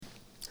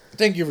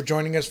Thank you for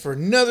joining us for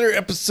another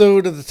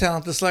episode of the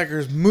Talented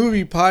Slackers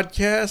Movie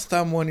Podcast.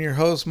 I'm one of your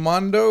hosts,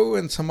 Mondo,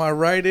 and to my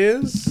right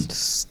is...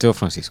 Still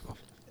Francisco.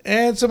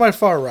 And to my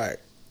far right...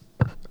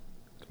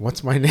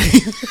 What's my name?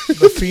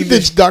 The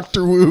fiendish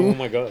Dr. Wu. Oh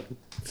my god.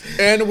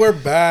 And we're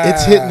back.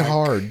 It's hitting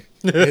hard.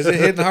 Is it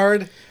hitting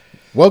hard?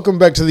 Welcome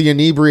back to the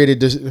inebriated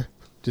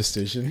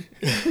decision.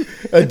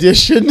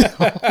 Edition.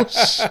 Oh,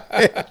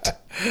 shit.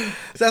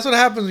 That's what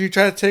happens when you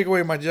try to take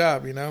away my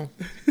job, you know?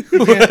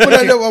 But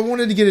I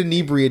wanted to get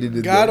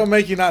inebriated. God will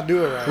make you not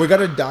do it right. We got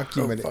to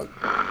document it.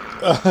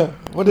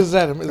 What is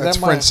that? Is That's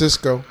that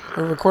Francisco.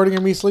 A recording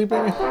of me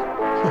sleeping?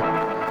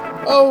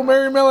 Oh,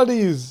 Merry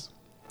Melodies.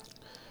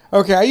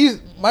 Okay,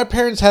 my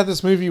parents had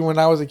this movie when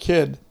I was a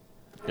kid.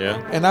 Yeah.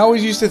 And I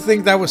always used to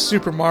think that was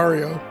Super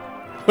Mario.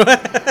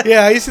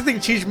 Yeah, I used to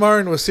think Cheech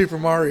Marin was Super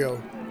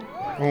Mario.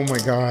 Oh my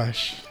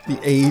gosh. The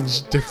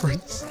age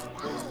difference.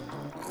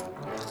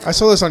 I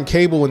saw this on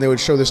cable when they would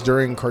show this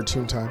during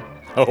cartoon time.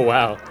 Oh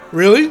wow.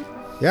 Really?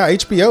 Yeah,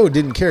 HBO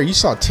didn't care. You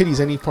saw titties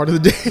any part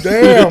of the day.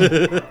 Damn.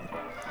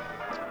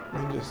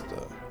 Let me just,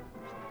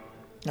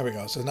 there we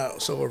go. So it's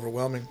not so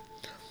overwhelming.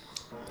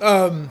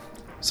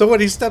 So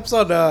when he steps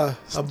on a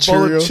bowl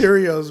of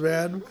Cheerios,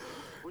 man,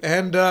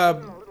 and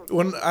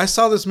when I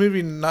saw this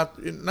movie not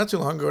too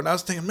long ago, and I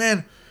was thinking,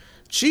 man,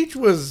 Cheech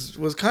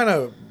was kind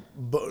of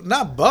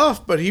not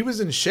buff, but he was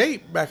in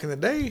shape back in the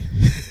day.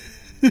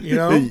 You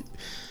know,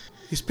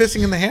 he's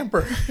pissing in the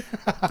hamper.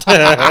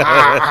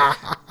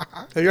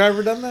 Have you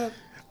ever done that?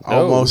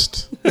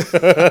 Almost.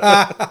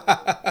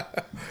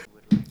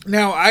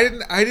 Now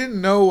I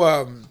didn't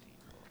know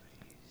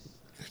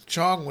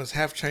Chong was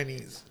half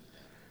Chinese.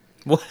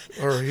 What?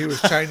 Or he was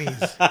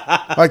Chinese.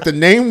 Like the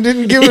name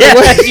didn't give it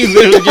away. You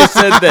literally just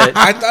said that.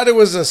 I thought it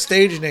was a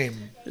stage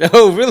name.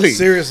 Oh, really?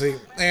 Seriously.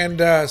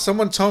 And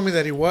someone told me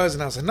that he was,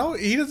 and I was like, no,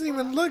 he doesn't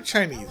even look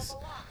Chinese.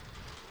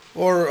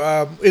 Or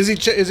is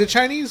it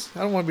Chinese?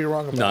 I don't want to be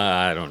wrong about No, that.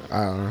 I don't know.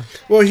 I don't know.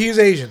 Well, he's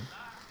Asian.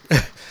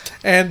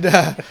 and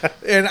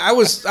I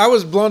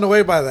was blown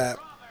away by that,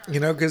 you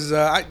know, because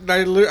I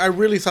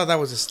really thought that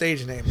was a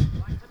stage name.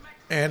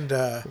 And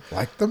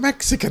Like the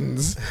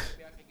Mexicans.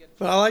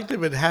 but I liked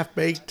him in Half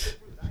Baked,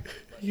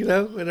 you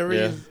know, whenever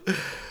he's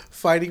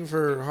fighting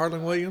for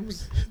Harlan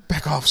Williams.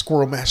 Back off,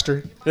 Squirrel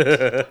Master.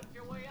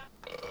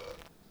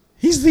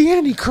 He's the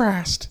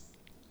Antichrist.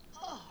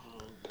 Oh,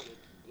 good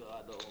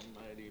God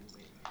almighty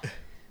me. I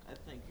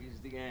think he's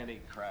the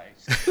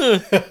Antichrist.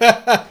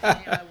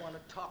 I want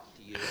to talk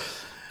to you.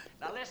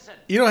 Now listen.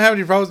 You don't have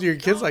any problems with your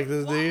kids like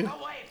this, do you?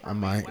 I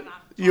might.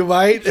 You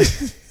might. You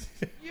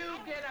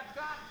get a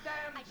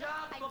goddamn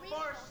job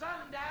before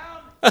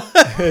sundown.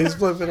 He's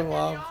flipping him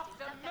off. Off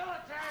the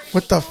military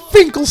With the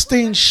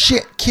Finkelstein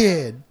shit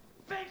kid.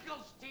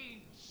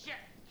 Finkelstein shit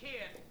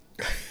kid.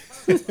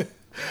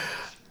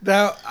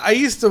 Now, I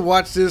used to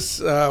watch this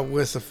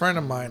with a friend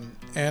of mine,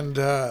 and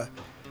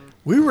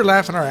we were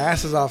laughing our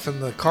asses off in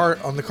the car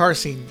on the car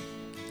scene.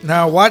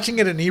 Now, watching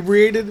it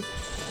inebriated,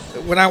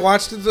 when I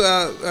watched it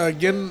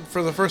again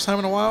for the first time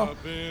in a while,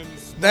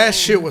 that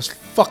shit was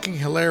fucking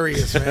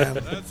hilarious, man.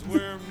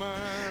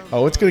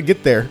 Oh, it's going to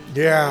get there.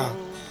 Yeah.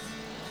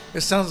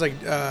 It sounds like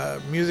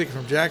music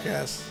from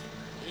Jackass.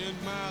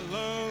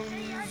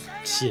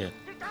 Shit.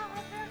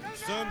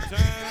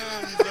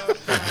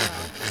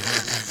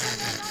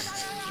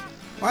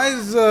 Why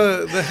is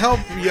the help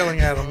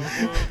yelling at him?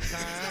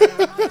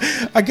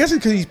 I guess it's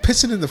because he's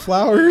pissing in the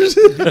flowers.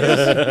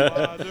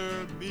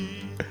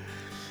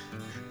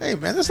 Hey,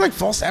 man, that's like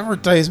false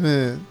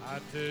advertisement. I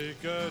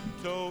take a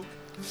toke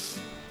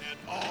and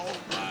all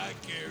my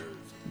cares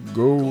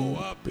Go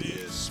up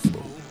in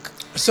smoke.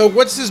 So,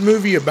 what's this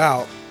movie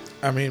about?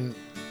 I mean,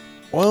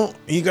 Well,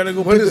 you got to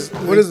go what pick is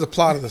the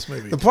plot of this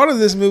movie? The part of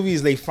this movie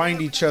is they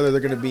find each other. They're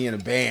going to be in a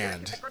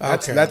band.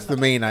 That's the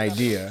main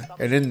idea.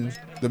 And in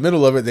the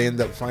middle of it, they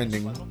end up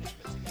finding.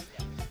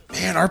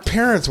 Man, our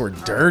parents were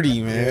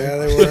dirty, man. Yeah,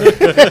 they were.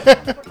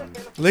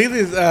 Look at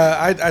these.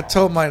 I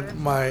told my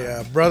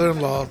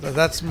brother-in-law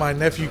that's my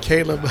nephew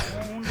Caleb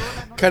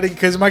cutting,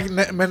 because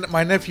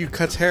my nephew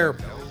cuts hair,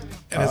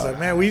 and it's like,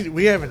 man,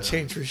 we haven't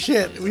changed for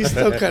shit. We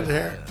still cut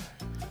hair.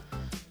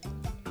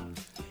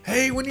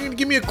 Hey, when you gonna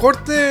give me a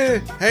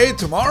corte? Hey,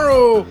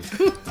 tomorrow.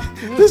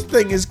 This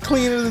thing is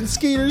cleaner than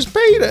Skeeter's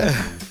beta.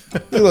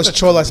 Look at those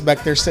cholas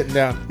back there sitting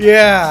down.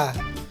 Yeah.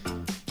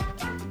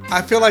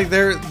 I feel like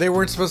they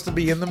weren't supposed to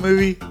be in the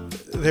movie.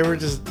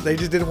 They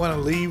just didn't want to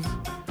leave.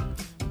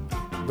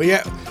 But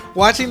yeah,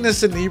 watching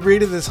this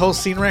inebriated, this whole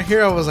scene right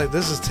here, I was like,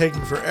 this is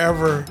taking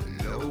forever.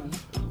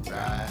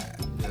 Yeah,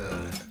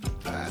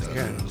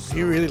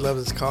 he really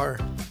loves his car.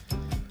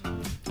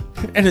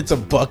 And it's a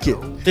bucket.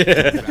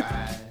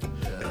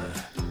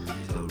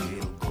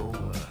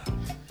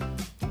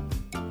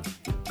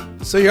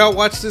 So y'all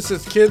watched this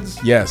as kids?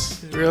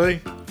 Yes.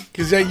 Really?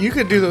 Because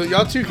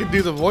y'all two could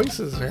do the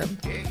voices, man.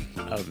 Okay.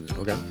 I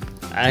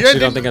actually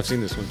didn't- don't think I've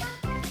seen this one.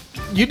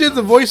 You did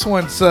the voice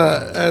once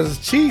as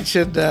Cheech,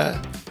 and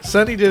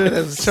Sonny did it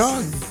as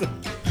Chong.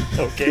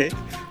 Okay.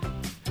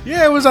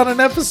 Yeah, it was on an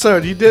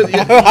episode. You did.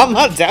 I'm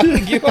not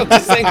doubting you. I'm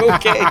just saying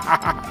okay.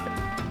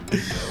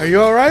 Are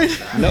you all right?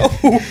 No.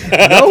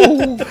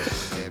 No.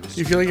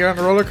 You feel like you're on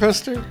a roller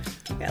coaster?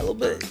 Yeah, a little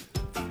bit.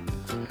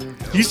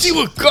 You see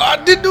what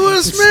God did to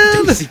us,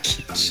 man?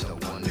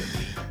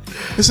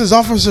 This is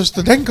Officer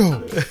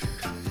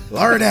Stadenko.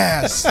 Lard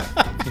ass.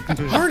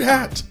 Hard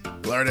hat.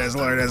 Lard ass,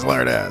 lard ass,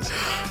 lard ass.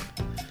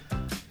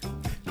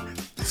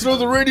 Throw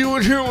the radio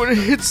in here when it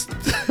hits.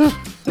 The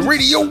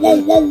radio,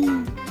 whoa,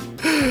 whoa.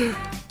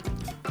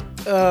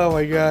 Oh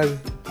my God.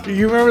 Do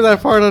you remember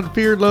that part on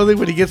Fear and Loathing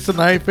when he gets the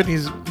knife and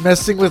he's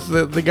messing with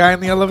the guy in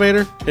the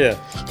elevator? Yeah.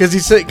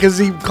 Because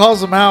he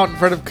calls him out in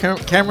front of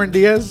Cameron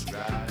Diaz,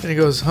 and he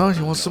goes, "Huh?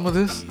 You want some of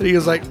this?" And he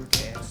goes like,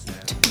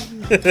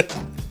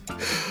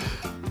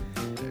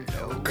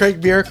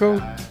 Craig Bierko.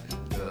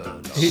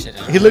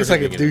 He looks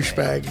like a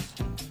douchebag.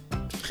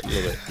 A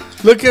little bit.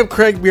 Look up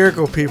Craig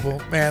Bierko,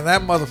 people. Man,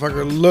 that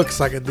motherfucker looks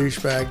like a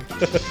douchebag.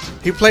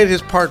 He played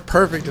his part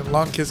perfect in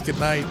Long Kiss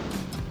Goodnight.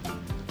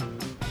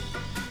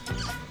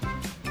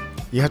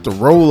 You have to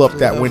roll up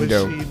that Love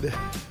window. Machine.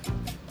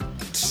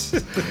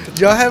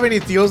 Do y'all have any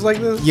deals like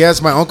this?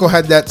 Yes, my uncle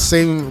had that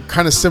same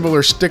kind of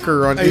similar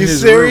sticker on Are in you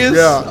his serious? roof.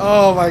 Yeah.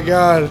 Oh my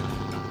God.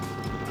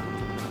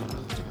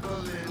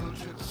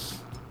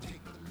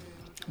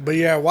 But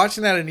yeah,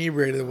 watching that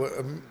inebriated,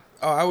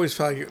 I always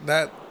felt like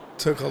that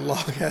took a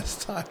long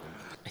ass time.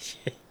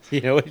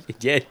 You know what?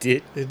 Yeah, it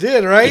did. It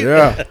did, right?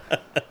 Yeah.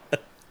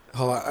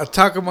 Hold on.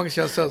 Talk amongst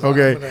yourselves.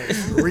 Okay. I'm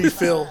gonna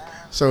refill.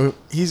 So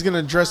he's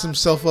gonna dress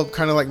himself up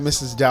kind of like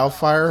Mrs.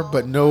 Doubtfire,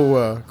 but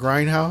no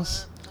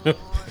Grindhouse.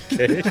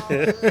 Okay.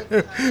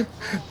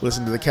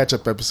 Listen to the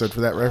catch-up episode for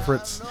that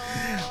reference.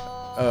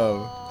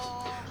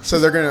 So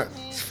they're gonna.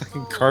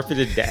 Fucking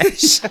carpeted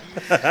dash.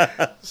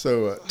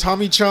 So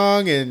Tommy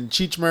Chong and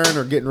Cheech Marin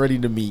are getting ready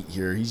to meet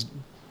here.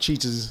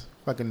 Cheech is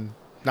fucking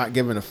not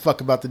giving a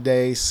fuck about the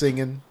day,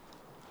 singing,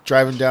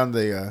 driving down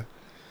the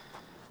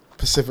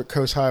Pacific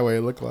Coast Highway.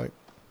 It looked like.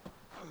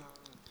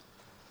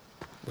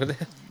 What the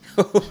hell?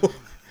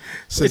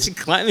 Where's he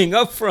climbing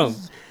up from?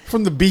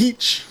 From the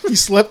beach. He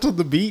slept on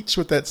the beach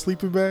with that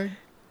sleeping bag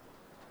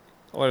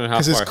I want to know how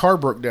because far. his car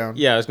broke down.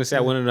 Yeah, I was gonna say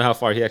I want to know how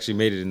far he actually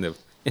made it in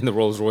the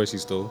Rolls Royce he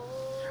stole.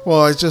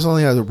 Well, it just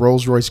only has a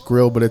Rolls Royce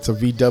grill, but it's a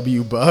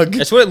VW Bug.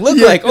 That's what it looked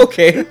like.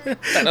 Okay,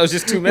 thought I was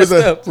just too messed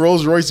with a up.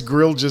 Rolls Royce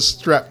grill just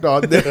strapped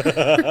on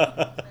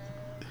there.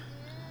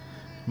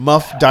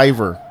 Muff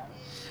Diver.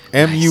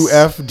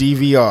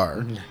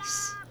 MUFDVR.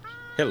 Nice.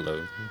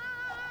 Hello.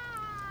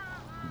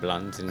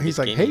 Blondes and He's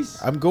like, hey,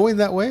 bikinis. I'm going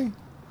that way.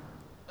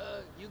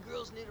 You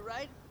girls need a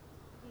ride?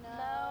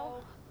 No.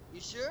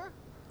 You sure?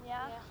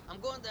 Yeah.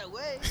 I'm going that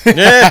way.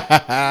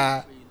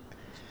 Yeah.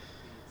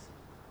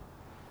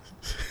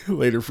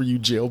 Later for you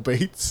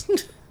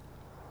jailbaits.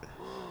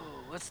 Whoa,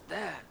 what's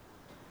that?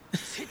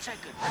 It's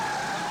hitchhiker.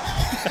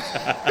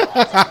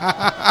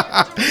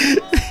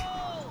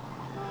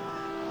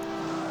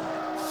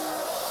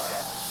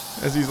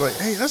 As he's like,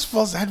 hey, that's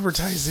false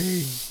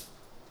advertising.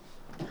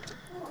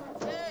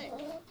 Hey,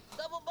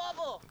 double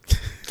bubble.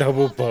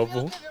 Double I'll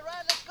bubble. give you a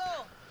ride, let's go.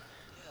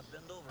 Yeah,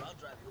 bend over, I'll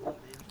drive you home,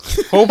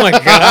 baby. Oh my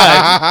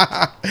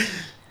god.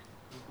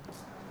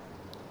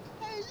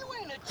 Hey, you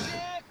ain't a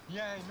chick.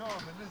 Yeah, I know,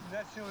 but listen,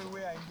 that's the only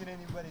way I can get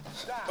anybody to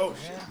stop, Oh, man.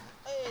 shit.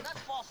 Hey, that's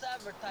false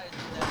advertising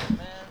there,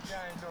 man.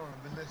 Yeah, I know,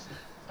 but listen,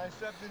 I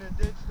slept in a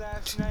ditch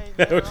last night.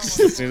 That man, was I just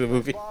almost the blew my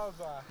movie. balls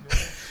off, man. I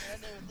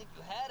didn't even think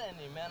you had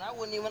any, man. I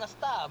wouldn't even have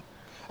stopped.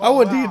 I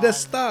wouldn't Wow, need to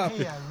stop.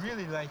 Hey, I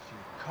really like your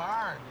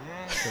car,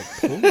 man.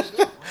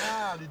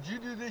 Wow, did you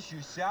do this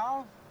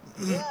yourself?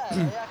 Yeah, I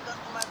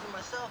customized it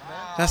myself,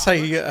 man. That's how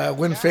you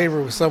win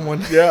favor with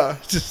someone. Yeah.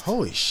 Just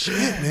Holy shit,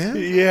 man.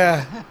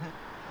 yeah.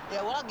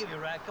 Yeah, well, I'll give you a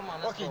ride. Come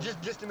on, let's Okay, go.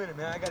 just a minute,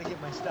 man. I gotta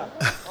get my stuff.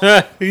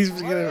 He's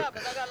Hurry gonna. up,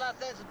 'cause I got a lot of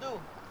things to do.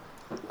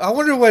 I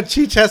wonder what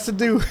Cheech has to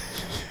do.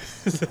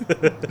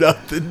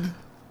 Nothing.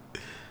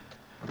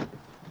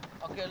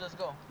 Okay, let's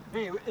go.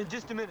 Hey, in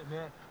just a minute,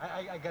 man.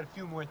 I got a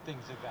few more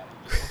things I gotta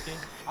do, okay?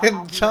 I'll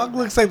And be Chong right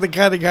looks like the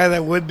kind of guy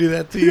that would do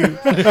that to you.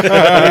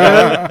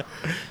 Yeah?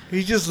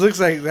 He just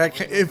looks like that.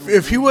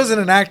 If he wasn't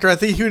an actor, I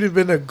think he would have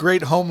been a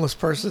great homeless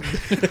person.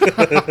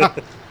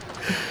 Fucking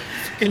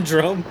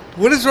drum.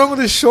 What is wrong with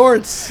his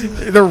shorts?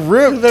 They're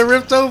ripped. They're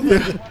ripped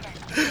open.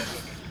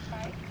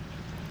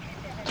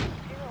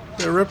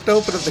 They're ripped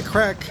open at the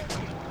crack.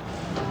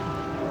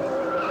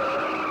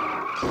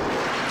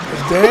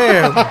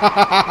 Damn.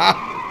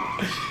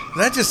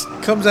 That just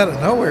comes out of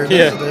nowhere,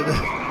 doesn't it?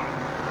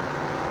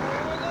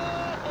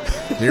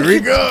 Here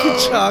we go.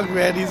 Chong,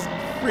 man, he's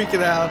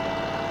freaking out.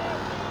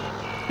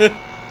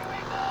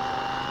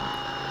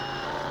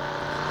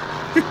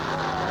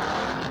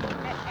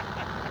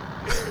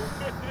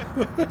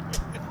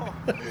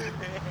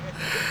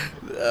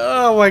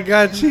 Oh my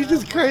God, she's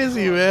just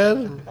crazy,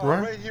 man. Oh,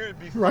 right here it'd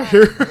be Right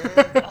fine, here. man.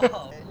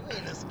 Oh, man, you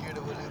ain't not scared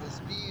of a little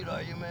speed,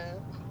 are you, man?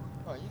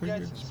 Oh, you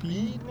got some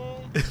speed,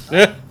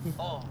 man?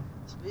 Oh,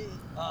 speed?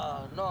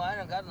 No, I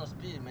don't got no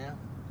speed, man.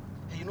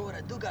 Hey, you know what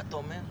I do got,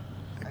 though, man?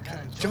 I got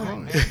a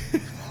joint, man.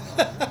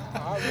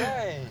 All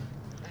right.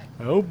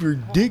 I hope your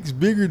dick's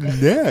bigger than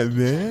that,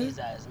 man. These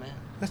eyes, man.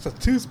 That's a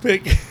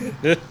toothpick.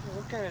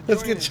 What kind of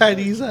Let's joint get is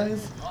Chinese that?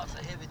 eyes. Oh, it's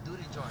a heavy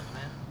duty joint,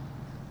 man.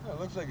 Oh, it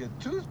looks like a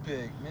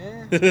toothpick,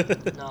 man.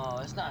 No,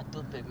 it's not a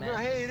toothpick, man. No,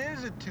 hey, it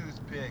is a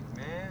toothpick,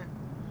 man.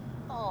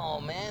 Oh,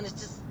 man, it's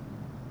just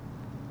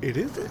It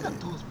is. a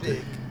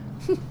toothpick.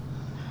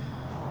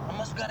 I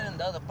must have got it in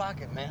the other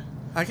pocket, man.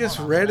 I guess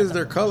Hold on, red I is got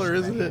their the color, right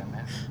isn't here, it?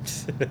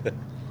 man.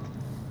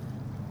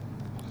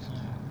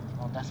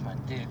 Oh, that's my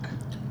dick.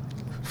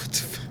 What the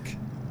fuck?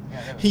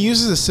 Yeah, there we He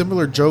uses a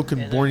similar joke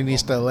in Born in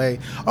East LA.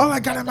 All I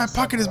got in my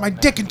pocket is my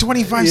dick and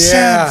 25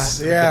 Yeah,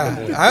 cents.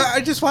 yeah.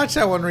 I just watched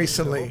that one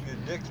recently. Hope your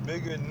dick's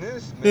bigger than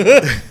this,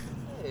 man.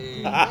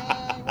 Hey,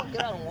 man, you want to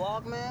get out and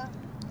walk, man?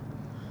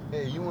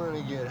 Hey, you want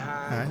to get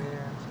high, Alright. man?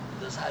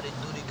 This how they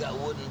duty got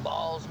wooden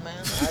balls,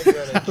 man. I got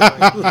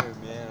a joint here,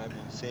 man. I've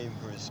been saving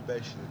for a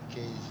special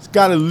occasion. It's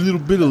got a little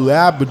bit of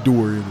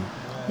Labrador in it.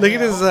 Look at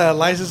his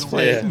license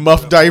plate. Yeah.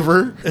 Muff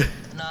diver.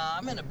 Nah,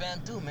 I'm in a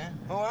band too, man.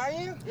 Oh, are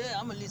you? Yeah,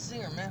 I'm a lead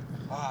singer, man.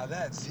 Ah,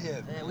 that's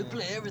hip. Yeah, we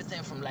play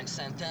everything from like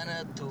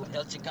Santana to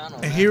El Chicano.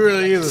 And man. he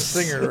really is a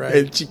singer, El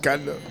right?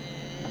 Chicano.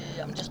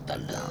 Yeah, I'm just a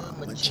love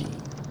machine.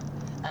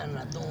 And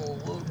I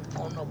don't work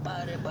for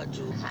nobody but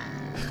you.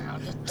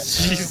 I'm just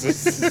a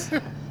Jesus.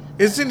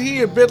 Isn't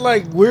he a bit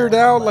like Weird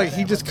Al? Like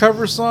he just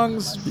covers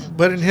songs,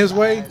 but in his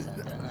way?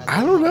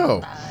 I don't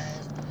know.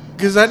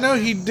 Because I know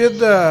he did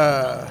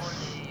the.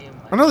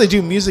 I know they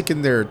do music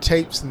in their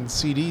tapes and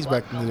CDs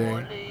back in the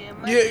day.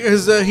 Yeah,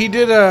 because he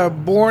did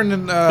Born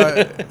in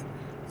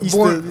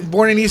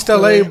Born in East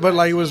LA, but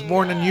like he was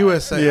born in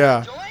USA.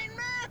 Yeah.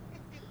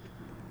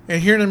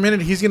 And here in a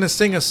minute, he's gonna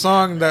sing a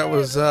song that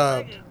was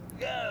Yeah,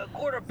 a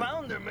quarter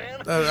pounder,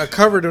 man. a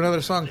cover to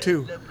another song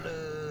too.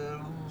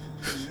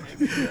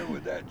 Be careful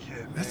with that shit,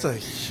 man. That's a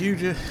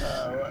huge. Is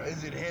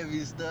it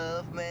heavy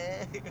stuff,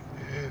 man?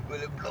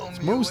 Will it blow me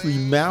Mostly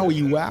away?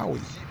 Maui Wowie.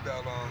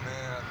 Seatbelt on,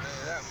 man. I'll tell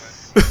you that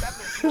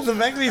much. The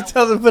fact that he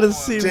tells him to put a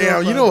seatbelt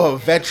Damn, you on. know a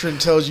veteran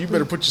tells you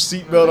better put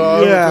your seatbelt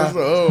on. Yeah. because,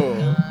 oh.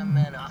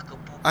 Man,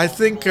 Acapulco. I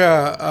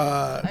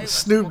think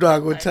Snoop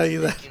Dogg would tell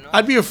you that.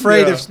 I'd be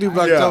afraid Yeah. if Snoop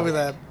Dogg Yeah. told me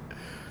that.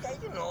 Yeah,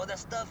 you know, that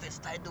stuff is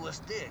tied to a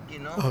stick, you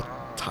know? Oh,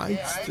 tight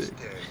yeah, stick.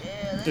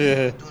 Yeah, that Yeah.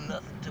 ain't gonna do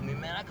nothing to me,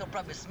 man. I could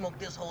probably smoke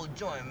this whole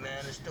joint,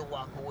 man, and still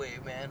walk away,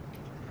 man.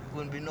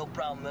 Wouldn't be no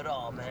problem at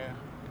all, man.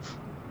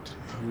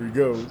 Here he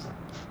goes.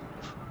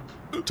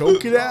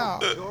 Toke it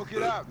out. Talk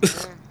it up,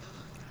 man.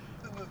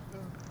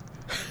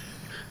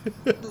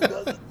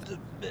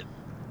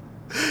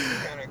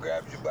 Kind of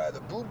grabs you by the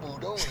boo-boo,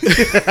 don't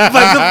it?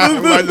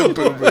 By the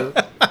boo-boo.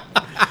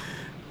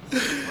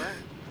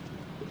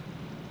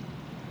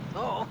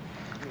 Oh.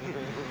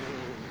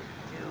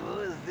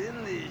 What's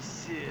in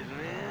this shit,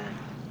 man?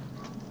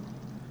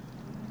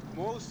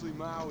 Mostly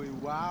Maui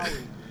Wowie,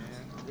 man.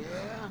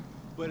 Yeah?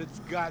 But it's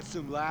got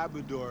some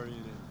Labrador in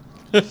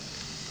it.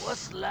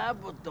 What's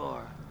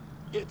Labrador?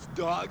 It's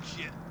dog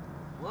shit.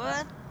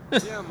 What?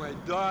 Yeah, my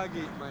dog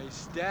ate my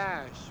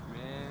stash,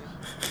 man.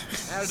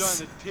 Had it on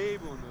the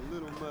table and the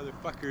little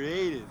motherfucker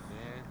ate it,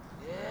 man.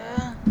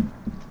 Yeah?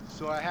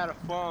 So I had to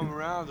follow him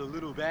around the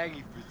little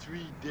baggie for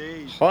 3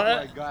 days What? before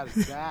I got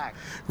it back.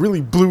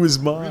 Really blew his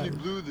Really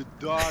mind. blew the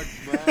dog's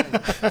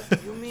mind.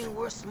 You mean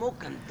we're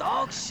smoking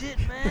dog shit,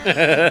 man?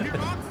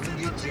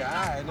 Get you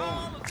high,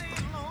 no.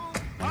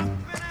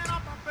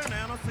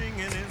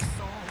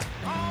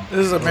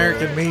 This is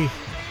American Me.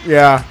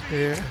 Yeah.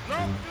 Yeah.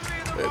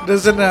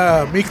 Doesn't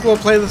Miklo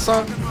play the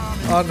song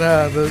on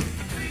the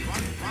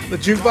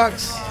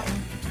jukebox?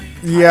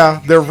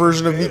 Yeah, their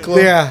version of Miklo.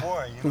 Yeah.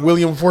 Boy, you know,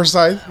 William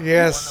Forsythe.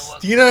 Yes.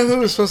 Do you know who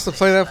was supposed to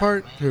play that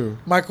part? Who?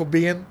 Michael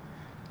Biehn.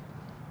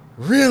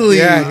 Really?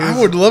 Yeah, he was- I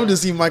would love to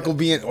see Michael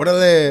Biehn.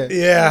 Orale.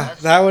 Yeah,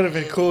 that would have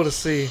been cool to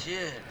see.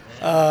 Shit,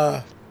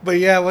 man. But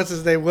yeah, what's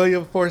his name?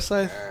 William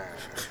Forsythe.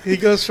 He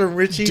goes from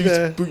Richie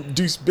to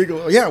Deuce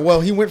Bigelow. Yeah,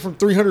 well, he went from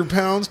 300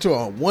 pounds to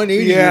a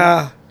 180.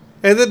 yeah,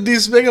 and then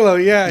Deuce Bigelow.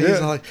 Yeah, he's Yeah.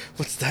 all like,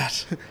 "What's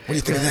that?" What do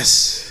you think of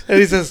this? And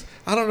he says,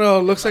 "I don't know.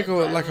 It looks like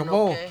a Driving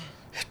mole." okay?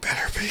 It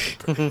better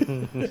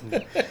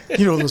be.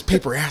 You know those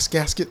paper ass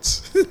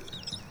gaskets?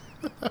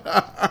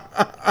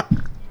 I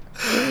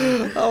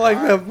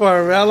like that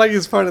part, man. I like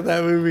his part of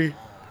that movie.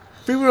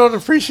 People don't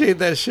appreciate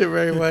that shit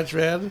very much,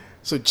 man.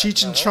 So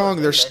Cheech and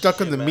Chong, they're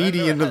stuck on the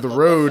meaty end of the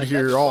road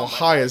here, all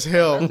high as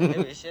hell. That's the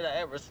heaviest shit I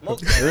ever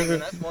smoked.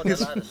 Man. I smoked a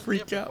He's lot of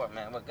freak shit out. before,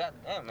 man. But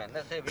goddamn, man,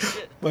 that's heavy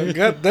shit. But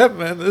goddamn,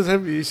 man, that's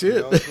heavy as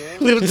shit. Okay.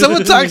 When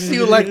someone talks to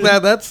you like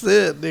that, that's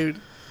it,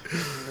 dude.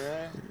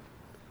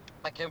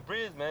 I can't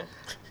breathe, man.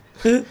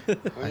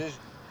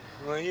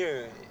 Well,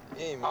 here,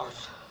 hey, man.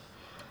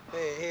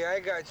 Hey, I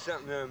got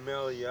something to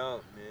mellow you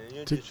out, man.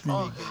 You're just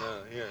freaking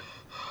out. Here.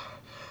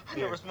 I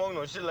never smoked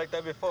no shit like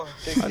that before.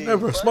 I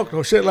never smoked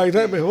no shit like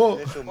that before.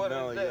 This will What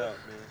mellow is you that? out,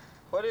 man.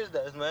 What is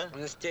that, man?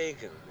 Let's take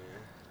him,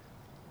 man.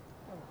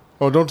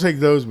 Oh, don't take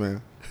those,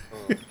 man.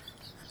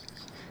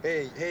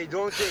 Hey,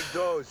 don't take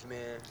those,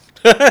 man.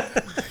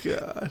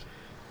 God.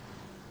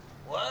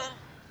 What?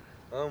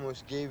 I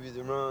almost gave you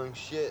the wrong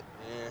shit,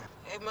 man.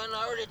 Hey, man,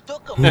 I already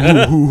took them.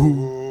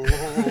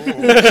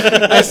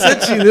 I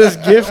sent you this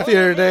gift the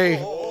other day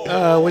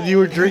when you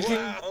were drinking.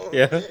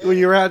 Yeah. when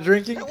you were out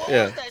drinking.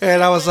 Yeah.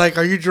 And I was like,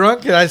 "Are you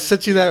drunk?" And I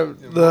sent you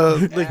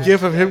the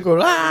gif of him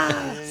going,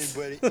 "Ah."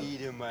 Anybody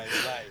eat in my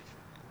life.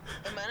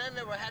 Hey, man, I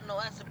never had no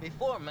acid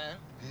before, man.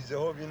 Geez, I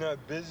hope you're not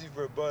busy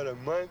for about a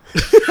month.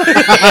 That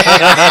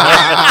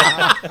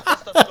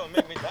stuff's gonna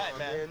make me die,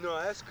 man. Man, no,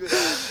 that's good.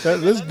 That's I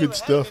never good had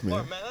stuff, it before,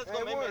 man. That's Hey,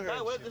 gonna make won't me die.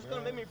 hurt Well, you, it's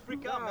gonna man. make me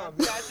freak out, man.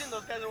 Nah, Yeah, I seen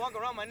those guys that walk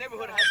around my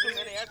neighborhood have too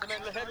many acid,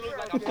 man. The head looks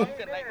like a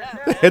pumpkin like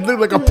that. It looked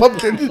like a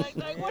pumpkin.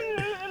 Like, what?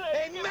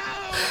 Hey, no!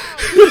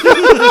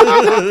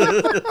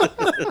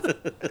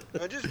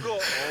 Now just go.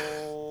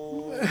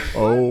 Oh.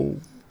 Oh.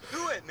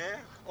 Do it, man.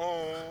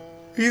 Oh.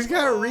 He's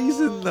got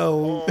reason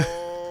though.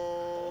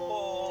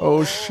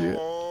 Oh, shit.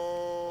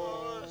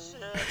 Oh,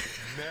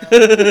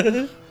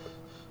 Mellow.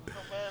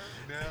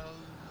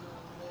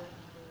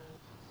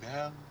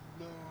 Mellow.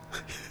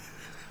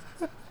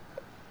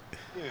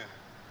 Yeah.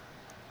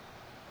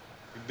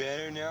 You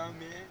better now,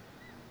 man?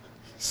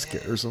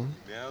 Scares him.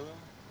 Mellow?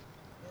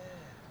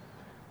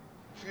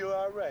 Feel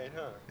alright,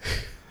 huh?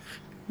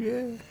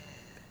 Yeah.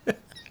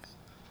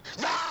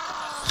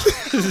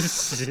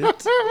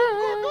 Shit. Sometimes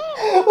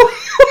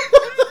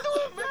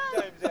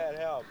that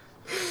helps.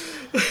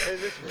 Hey,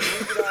 listen, when we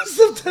get off this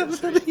Sometimes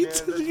I street, need man, to.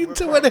 let's You whip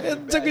went out ahead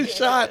and the took a bag.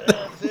 shot.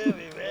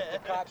 The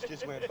cops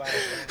just went by.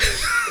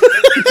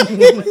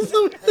 Hey,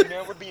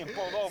 man, we're being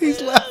pulled over.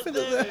 He's laughing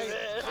at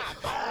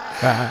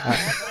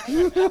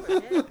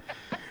that.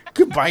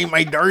 Goodbye,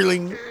 my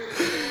darling.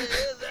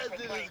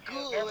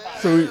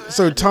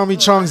 So Tommy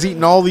Chong's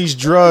eating all these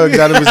drugs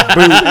out of his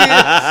boot.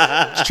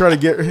 Just trying to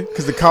get,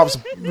 because the cops,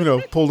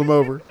 pulled him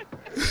over.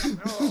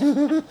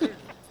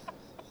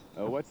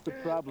 What's the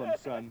problem,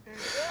 son?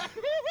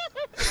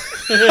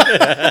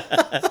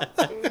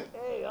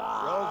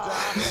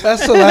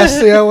 That's the last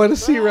thing I want to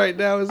see right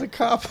now is a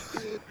cop.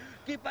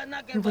 Keep on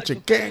knocking, But you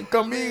can't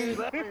come in.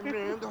 Hey,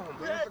 man,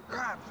 don't, man. It's the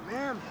cops,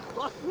 man.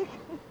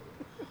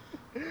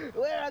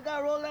 Where I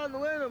got rolled down the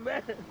window,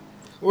 man.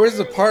 Where's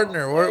the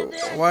partner?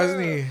 Why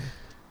isn't he?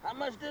 How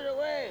much did it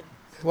weigh?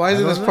 Why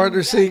isn't his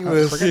partner seeing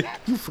this?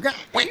 You forgot.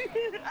 I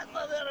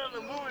saw that on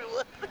the movie.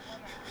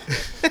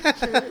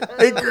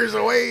 Acres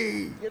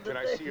away. Can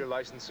I see your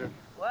license, sir?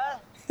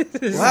 What?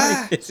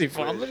 What? Is he Where's your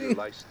vomiting?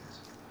 license?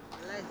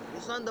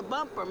 It's on the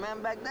bumper,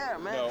 man, back there,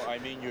 man. No, I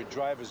mean your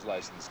driver's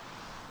license.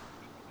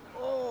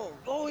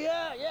 Oh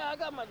yeah, I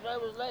got my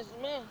driver's license,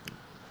 man.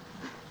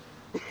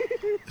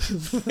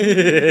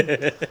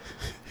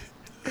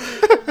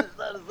 That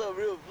sounded so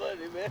real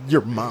funny, man.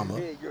 Your mama.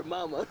 Hey, your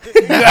mama.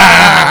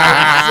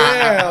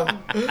 Damn.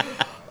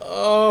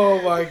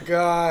 Oh my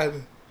God.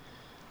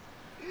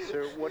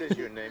 Sir, what is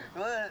your name?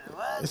 What?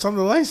 It's on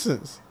the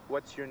license.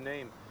 What's your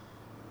name?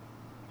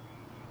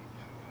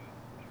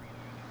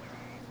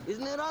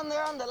 Isn't it on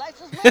there on the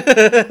license, man?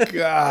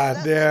 God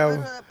That's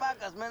damn. the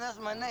podcast, man. That's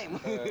my name.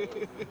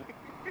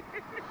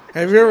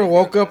 Have you ever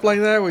woke up like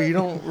that where you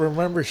don't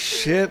remember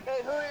shit? Hey,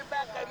 hurry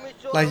back. I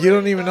missed you. Like you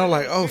don't even know,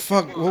 like, oh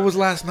fuck, what was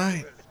last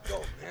night?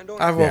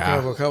 I've woken Yeah.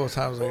 up a couple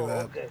times like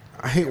that.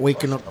 I hate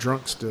waking up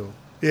drunk still.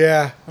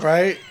 Yeah,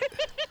 right?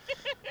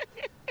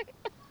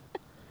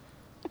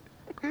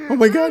 Oh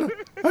my God,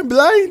 I'm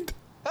blind.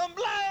 I'm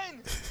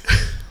blind.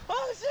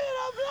 Oh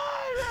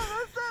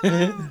shit,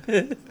 I'm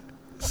blind.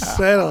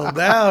 Settle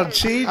down,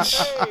 Cheech.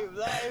 Hey,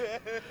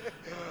 blind.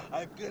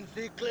 I can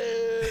see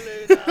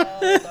clearly now.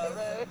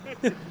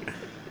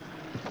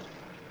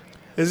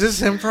 Is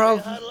this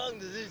improv? How long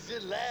does this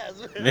shit last?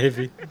 Man?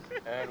 Maybe.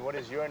 And what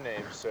is your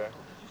name, sir?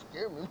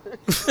 Scare me.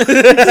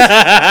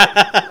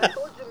 I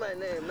told you my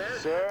name, man.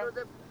 Sir?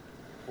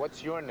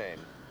 What's your name?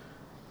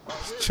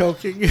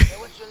 Choking. Hey,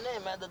 what's your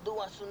name, man? The dude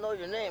wants to know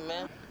your name,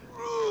 man.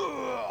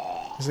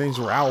 His name's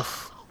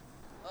Ralph.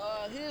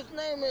 His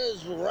name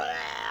is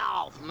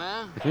Ralph,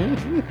 man.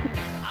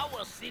 I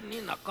was sitting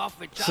in a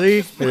coffee shop.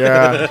 See?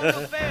 Yeah.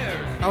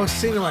 I was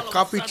seeing my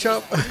copy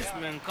chop.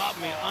 Policeman caught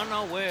me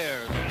unaware.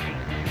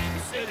 He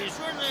said, "Is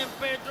your name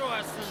Pedro?"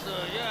 I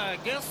said, "Yeah, I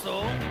guess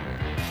so."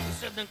 He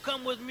said, "Then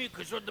come with me,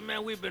 cause you're the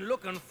man we've been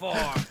looking for."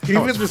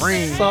 Even it's the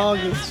Frank. song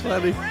is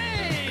funny.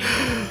 Hey,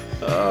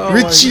 Oh, my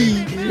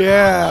Richie. God.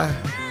 Yeah.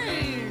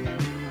 hey.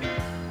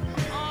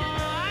 I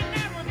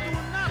never do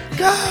nothing.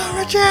 Go,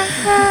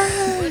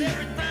 Richie.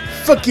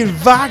 Fucking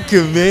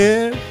vodka,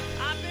 man.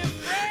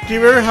 Do you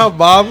remember how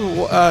Bob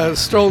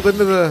strolled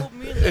into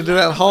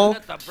that hall?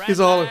 He's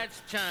all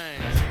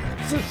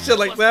some shit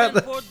like that.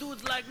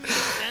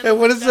 And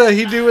what does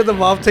he do when the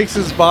mom takes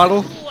his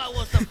bottle?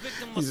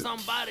 That's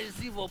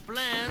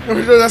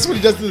what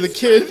he does to the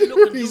kid.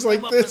 He's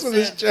like this with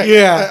his jacket.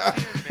 Yeah.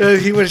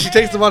 When she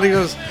takes the bottle, he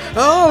goes,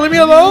 "Oh, leave me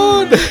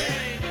alone."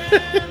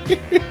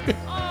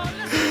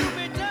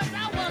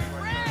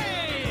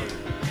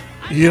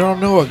 You don't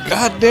know a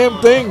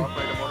goddamn thing.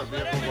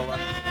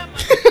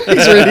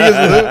 He's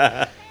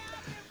ready.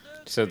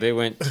 So they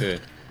went to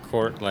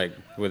court like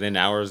within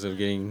hours of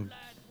getting.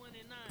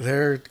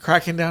 They're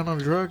cracking down on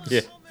drugs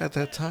Yeah. at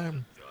that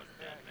time.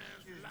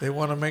 They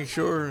want to make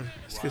sure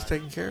this gets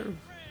taken care of.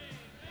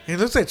 He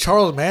looks like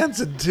Charles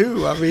Manson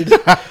too. I mean,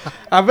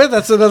 I bet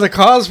that's another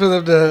cause for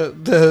them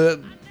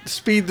to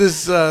speed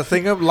this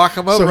thing up, lock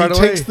him up So right he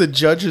away. takes the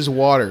judge's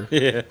water.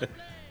 Yeah.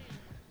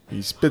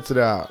 He spits it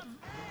out.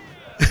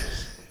 Fucking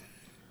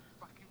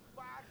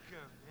vodka,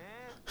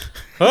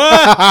 man.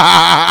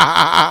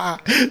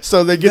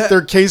 So they get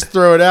their case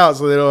thrown out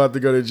so they don't have to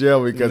go to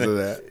jail because of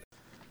that.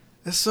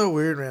 That's so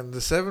weird, man. The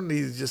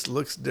 70s just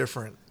looks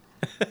different.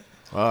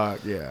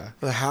 Yeah.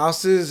 The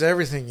houses,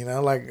 everything, you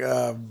know, like,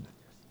 I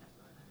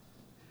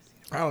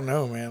don't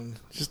know, man.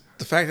 Just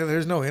the fact that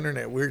there's no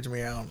internet weirds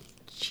me out.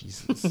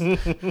 Jesus.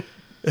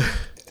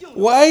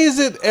 Why is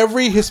it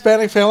every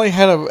Hispanic family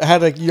had a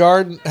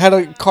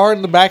car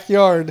in the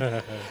backyard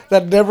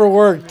that never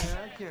worked?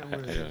 I can't wear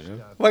I this don't know.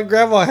 stuff. My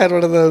grandma had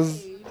one of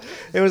those.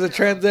 It was a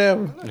Trans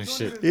Am. Oh,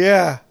 shit.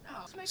 Yeah.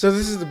 So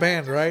this is the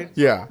band, right?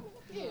 Yeah.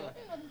 Man,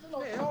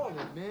 hold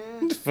it,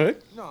 man. Fuck?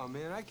 No,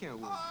 man, I can't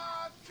wear it.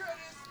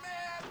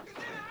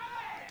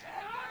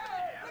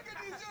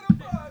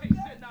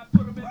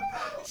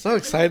 So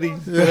exciting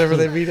whenever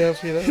they meet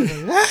up, you know.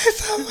 Like,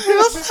 hey,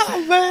 what's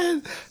up,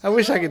 man? I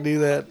wish I could do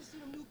that.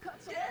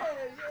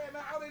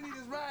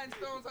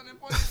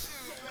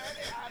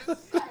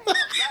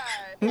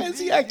 Why is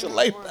he acting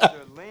like that?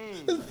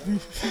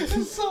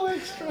 So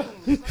extra.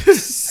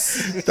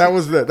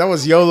 That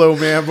was YOLO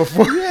man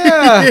before.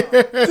 Yeah,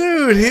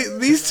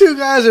 dude, these two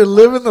guys are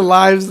living the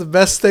lives the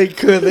best they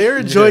could. They're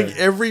enjoying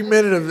every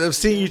minute of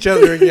seeing each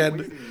other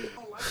again.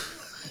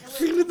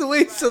 Even the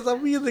way he says, "I'll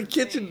be in the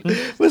kitchen"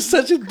 with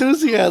such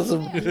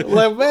enthusiasm.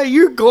 Like, man,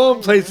 you're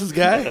going places,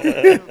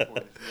 guy.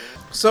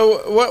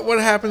 So what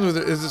happens with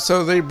it? Is it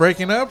so they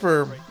breaking up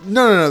or?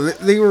 No.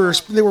 They were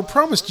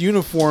promised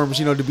uniforms,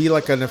 you know, to be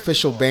like an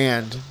official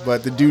band,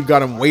 but the dude got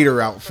them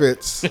waiter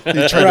outfits. He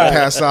tried to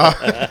pass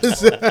off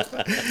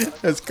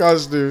as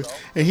costume,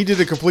 and he did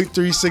a complete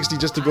 360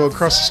 just to go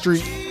across the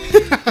street.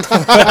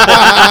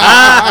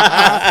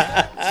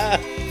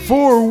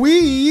 For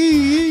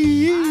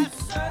we.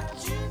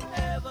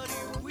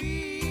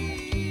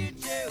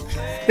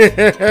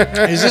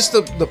 Is this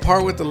the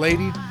part with the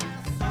lady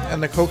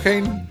and the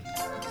cocaine?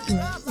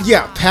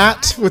 Yeah,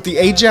 Pat with the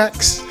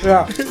Ajax.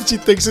 Yeah. She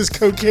thinks it's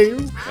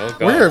cocaine. Oh,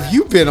 God. Where have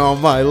you been all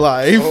my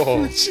life?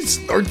 Oh. She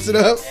snorts it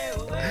up.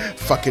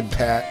 Fucking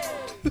Pat.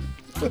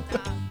 Do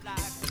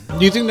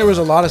you think there was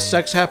a lot of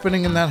sex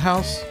happening in that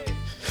house?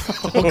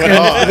 Oh,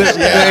 God.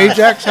 The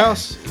Ajax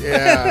house?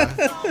 Yeah.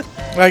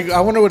 Like, I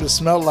wonder what it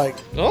smelled like.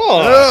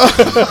 Oh.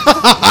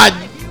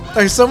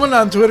 Like, someone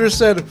on Twitter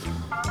said,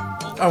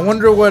 I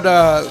wonder what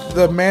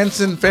the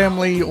Manson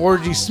family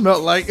orgy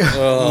smelled like.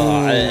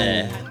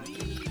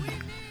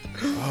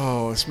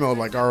 Oh, it smelled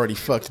like already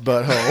fucked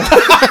butthole.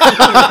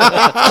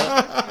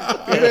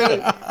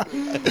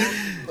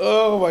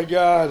 Oh, my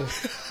God.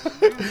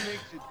 It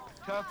makes it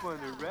tough on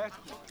the record.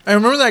 I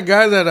remember that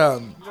guy that You know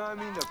what I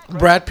mean? The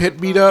Brad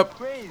Pitt beat up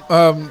crazy.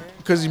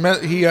 because he was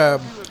paying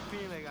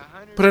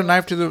like put a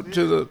knife to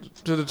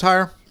the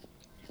tire.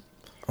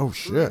 Oh,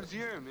 shit.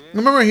 here, man.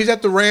 Remember, he's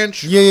at the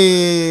ranch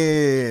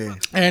Yeah.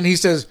 and he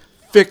says,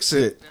 "Fix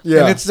it."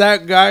 Yeah. And it's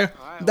that guy.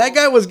 That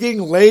guy was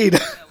getting laid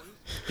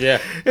Yeah.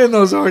 in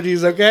those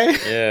orgies, okay?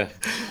 Yeah.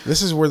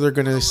 This is where they're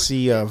going to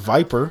see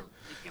Viper.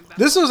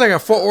 This was like a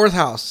Fort Worth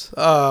house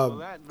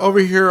over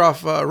here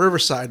off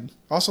Riverside.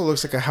 Also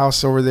looks like a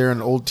house over there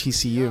in old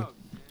TCU.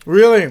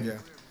 Really? Yeah.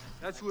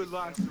 That's who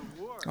lost the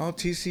war. Oh,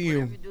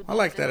 TCU. I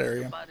like that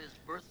area. About his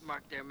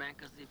birthmark there, man,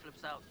 because he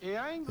flips out. Hey,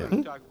 I ain't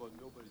gonna talk about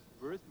nobody's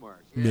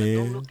birthmark. Yeah, Man.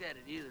 don't look at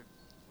it either.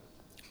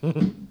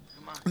 Come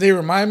on. They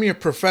remind me of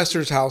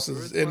professors'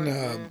 houses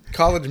in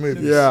college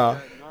movies. Yeah.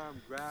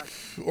 Nom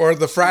grass Or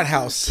the frat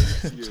house.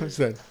 to your What's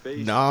that?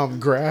 face. Nom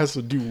grass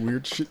will do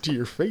weird shit to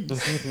your face.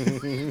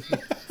 Me,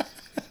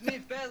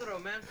 Pedro,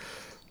 man.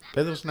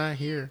 Pedro's not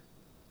here.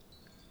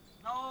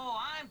 No,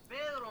 I'm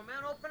Pedro,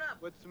 man. Open up.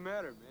 What's the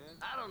matter, man?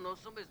 I don't know.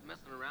 Somebody's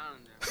messing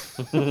around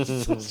in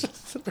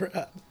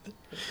there.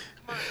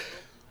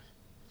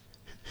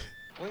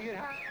 Wanna get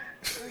high?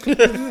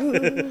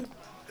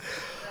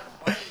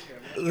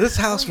 This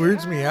house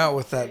weirds me out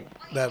with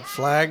that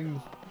flag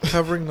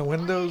covering the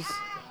windows.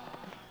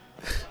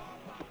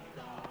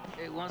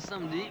 Hey, want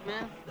something to eat,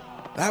 man?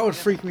 That would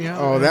freak me out.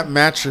 Oh, man. that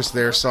mattress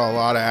there saw a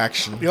lot of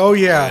action. Oh,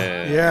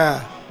 yeah.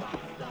 Yeah.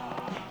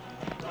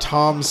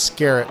 Tom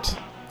Skerritt.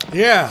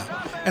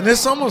 Yeah. And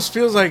this almost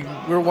feels like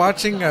we're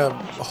watching a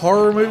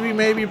horror movie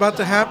maybe about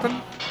to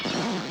happen.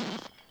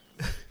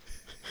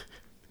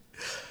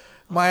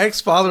 My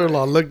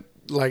ex-father-in-law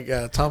looked like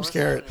Tom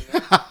Skerritt.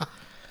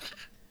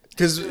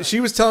 Because she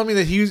was telling me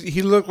that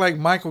he looked like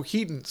Michael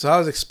Keaton. So I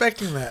was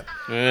expecting that.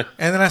 Eh.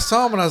 And then I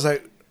saw him and I was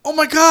like, oh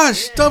my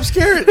gosh, Tom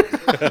Skerritt.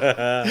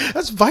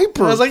 That's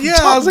Viper. I was like, yeah,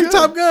 Top I was like,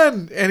 Gun. Top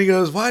Gun. And he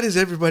goes, why does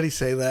everybody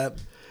say that?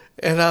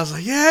 And I was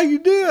like, yeah, you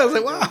do. I was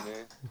like, wow.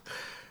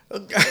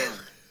 Okay.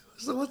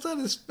 So what's on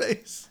his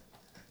face?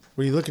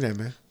 What are you looking at,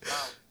 man?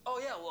 Oh,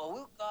 yeah.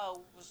 Well,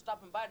 we're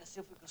stopping by to see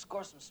if we can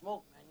score some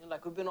smoke, man. You know,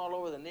 like, we've been all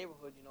over the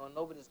neighborhood, you know, and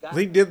nobody's got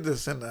They it. did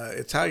this in an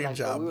Italian Like,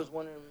 job. we was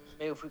wondering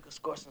maybe if we could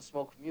score some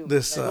smoke from you.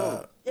 This,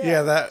 Like,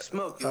 yeah, that.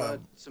 Smoke, you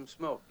want some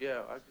smoke? Yeah,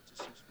 I'll get you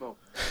some smoke.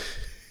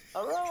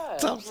 all right.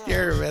 Tom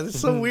Skerritt, man. It's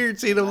so weird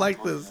seeing him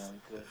like this.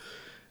 Man, good.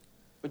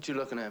 What you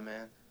looking at,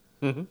 man?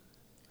 I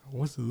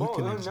wasn't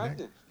looking at his neck.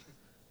 nothing.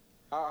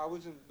 I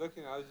wasn't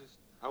looking.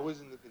 I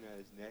wasn't looking at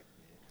his neck,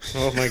 man.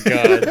 Oh my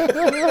god.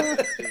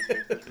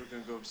 We're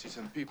gonna go see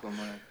some people,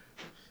 man.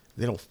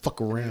 They don't fuck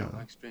They don't around.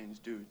 like strange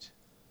dudes.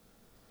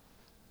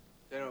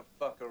 They don't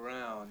fuck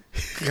around.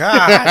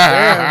 God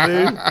damn,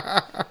 dude.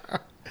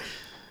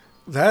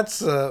 That's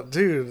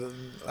dude.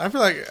 I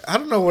feel like I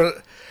don't know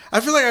what. I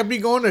feel like I'd be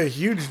going to a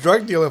huge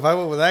drug deal if I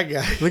went with that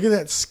guy. Look at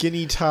that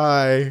skinny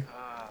tie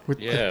with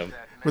Yeah.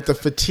 with the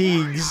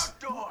fatigues.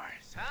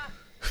 Outdoors, huh?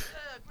 Yeah,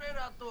 great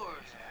outdoors.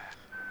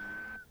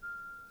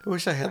 I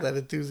wish I had that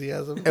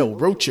enthusiasm. El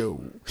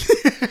Rocho.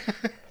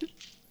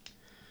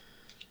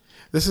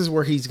 This is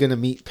where he's going to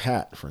meet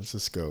Pat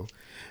Francisco.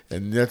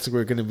 And that's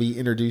where we're going to be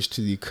introduced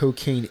to the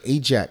cocaine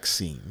Ajax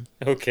scene.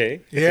 Okay.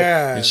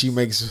 Yeah, And she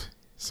makes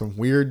some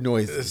weird it's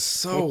noises.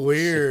 so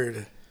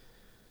weird.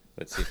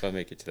 Let's see if I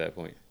make it to that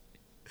point.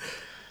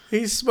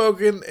 He's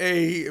smoking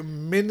a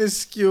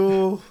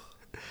minuscule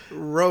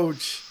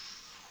roach.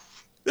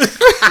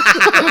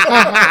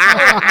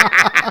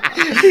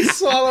 He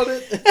swallowed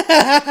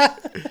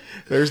it.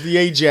 There's the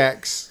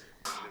Ajax.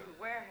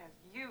 Where have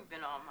you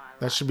been all my life?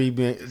 That should be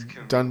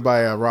done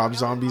by Rob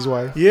Zombie's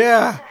wife.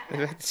 Yeah,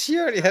 She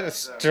already had a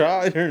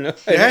straw in her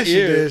nose. yeah, she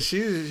did.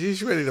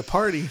 She's ready to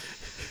party.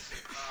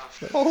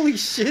 Holy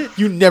shit.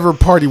 You never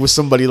party with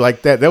somebody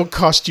like that. They'll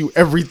cost you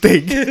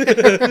everything.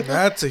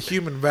 That's a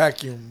human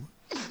vacuum.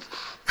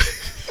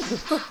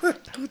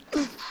 What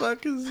the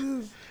fuck is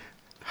this?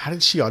 How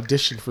did she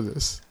audition for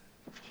this?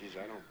 Jeez,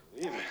 I don't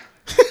believe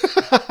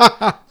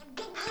it.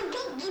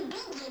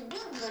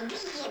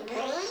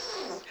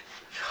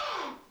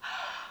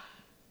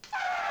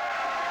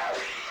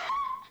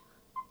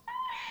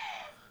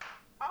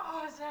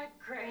 Oh, is that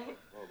great?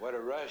 Well, what a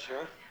rush,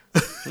 huh?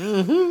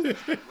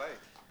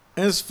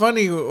 And it's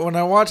funny when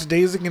I watch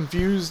Dazed and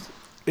Confused,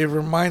 it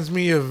reminds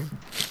me of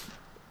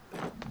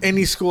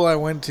any school I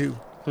went to.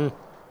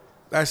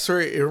 I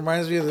swear, it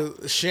reminds me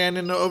of the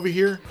Shannon over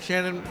here,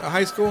 Shannon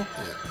High School.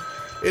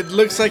 It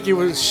looks like it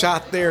was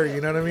shot there.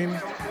 You know what I mean?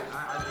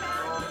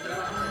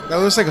 That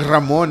looks like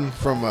Ramon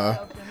from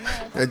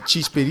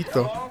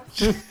Chispirito.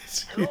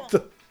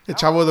 El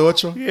Chavo de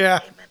Ocho. Yeah.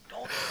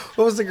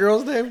 What was the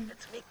girl's name?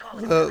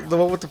 The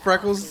one with the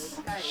freckles.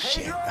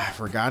 Shit, I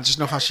forgot. I just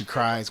know how she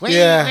cries.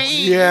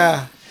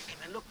 Yeah.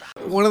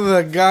 One of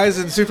the guys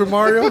in Super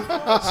Mario,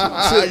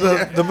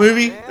 the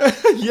movie.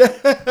 Yeah.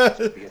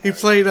 He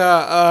played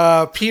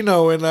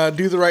Pino in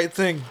Do the Right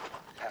Thing.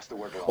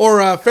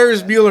 Or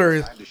Ferris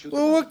Bueller.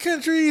 Well, what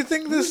country do you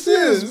think this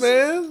is,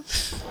 man?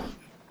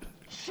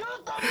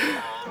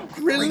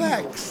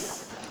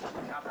 Relax.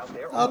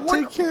 I'll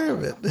take care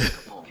of it.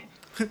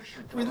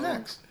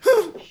 Relax.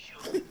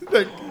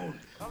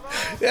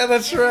 Yeah,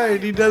 that's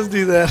right. He does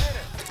do that.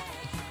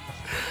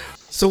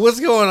 So what's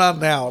going on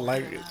now?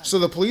 Like, So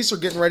the police are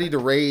getting ready to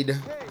raid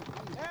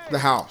the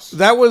house.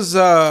 that was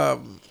the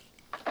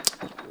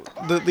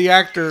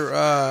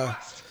actor.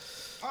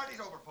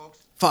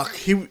 Fuck,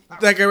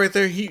 that guy right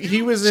there.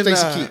 He was in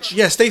Stacy Keach.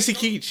 Yeah, Stacy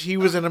Keach. He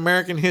was in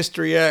American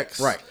History X.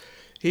 Right.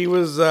 He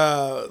was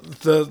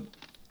the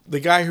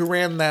guy who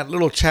ran that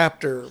little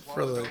chapter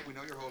for the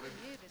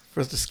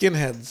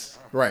skinheads.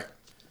 Right.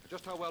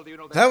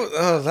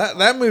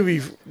 That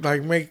movie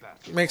like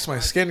makes my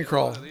skin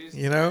crawl.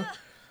 You know,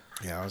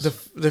 Yeah.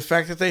 the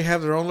fact that they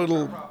have their own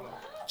little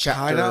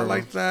hideout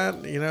like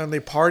that. You know, and they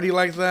party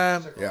like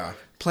that. yeah.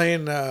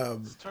 Playing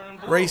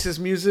racist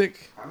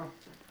music.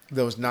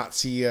 Those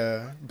Nazi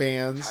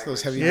bands,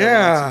 those heavy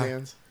Yeah. Nazi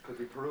bands.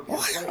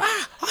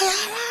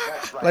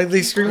 Like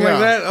they scream Yeah. like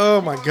that.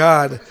 Oh my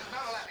god!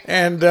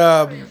 And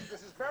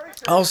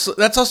also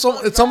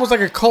it's almost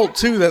like a cult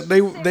too, that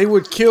they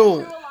would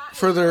kill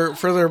for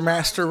their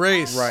master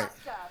race. Right.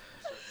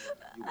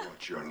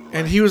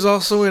 And he was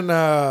also in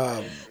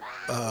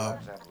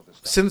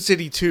Sin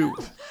City 2.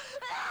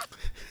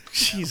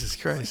 Jesus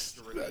Christ!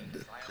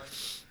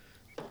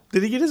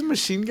 Did he get his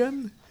machine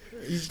gun?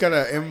 He's got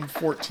a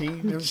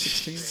M14,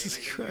 M16.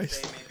 Jesus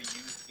Christ!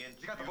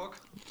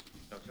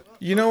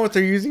 You know what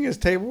they're using as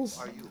tables?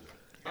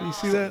 Can you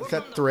see that?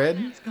 That thread.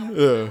 Came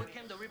to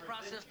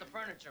reprocess the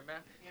furniture, man.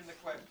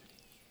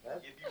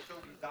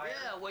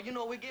 Yeah, well, you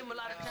know, we gave him a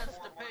lot of chances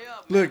to pay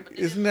up. man, Look, but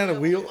they isn't didn't that a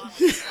pay up.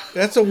 wheel?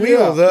 That's a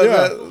wheel.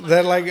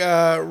 That like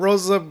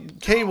rolls up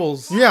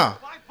cables. Yeah.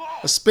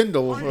 A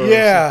spindle.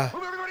 Yeah.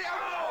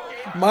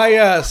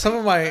 My some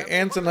of my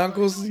aunts and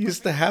uncles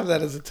used to have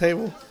that as a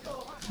table.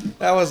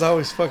 That was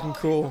always fucking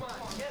cool.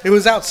 It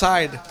was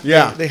outside.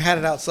 Yeah. They had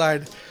it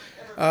outside.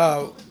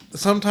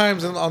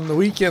 Sometimes on the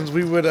weekends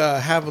we would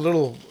have a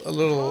little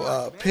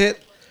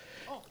pit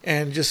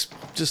and just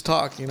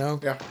talk. You know.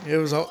 Yeah. It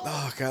was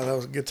oh god, that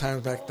was good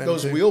times back then.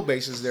 Those too.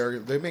 wheelbases there,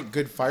 they make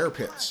good fire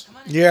pits.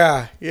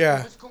 Yeah.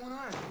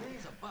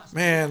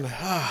 Man,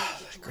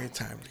 great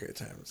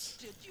times.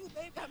 Shit, you,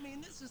 babe. I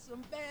mean, this is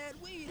some bad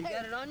weed. You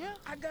got it on you?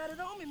 I got it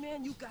on me,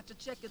 man. You got to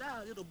check it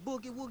out. It'll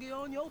boogie woogie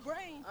on your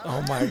brain.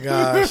 Oh my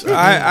gosh,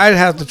 I'd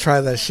have to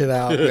try that shit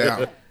out. Yeah.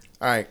 All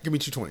right, give me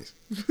 220s.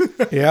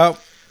 Yep.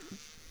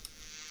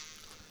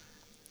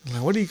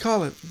 Like, what do you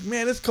call it?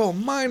 Man, it's called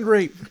mind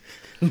rape.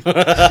 Hey,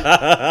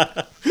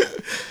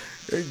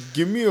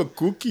 give me a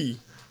cookie.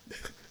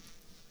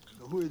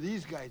 Who are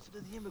these guys? To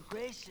the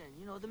immigration,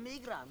 you know, the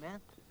migra, man.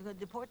 They're gonna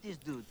deport these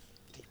dudes.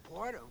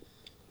 Deport them.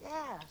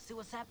 Yeah, see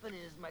what's happening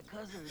is my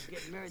cousin is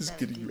getting married He's down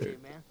getting in married.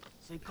 TJ, man.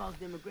 So he calls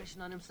the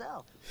immigration on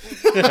himself.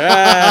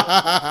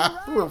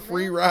 For a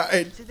free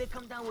ride. See, they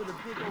come down with a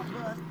big old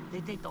bus.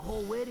 They take the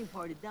whole wedding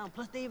party down.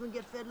 Plus, they even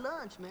get fed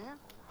lunch, man.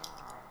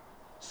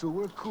 So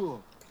we're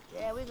cool.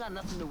 Yeah, we got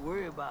nothing to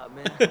worry about,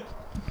 man.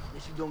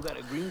 Unless you don't got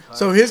a green card.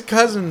 So his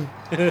cousin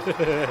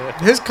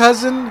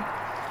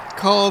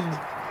called.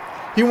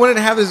 He wanted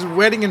to have his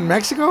wedding in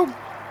Mexico,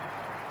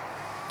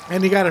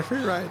 and he got a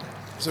free ride.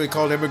 So he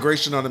called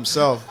immigration on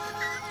himself.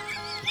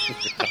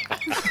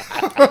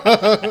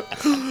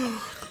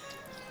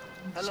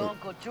 Hello,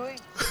 Uncle Chuy.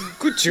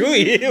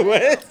 Cuchuy,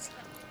 what?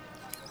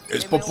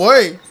 Es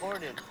Popoy. We're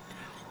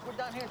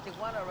down here in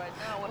Tijuana right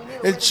now. We need a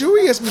El wedding.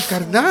 Chuy es mi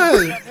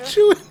carnal.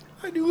 Chewy,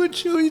 I knew a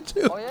Chewy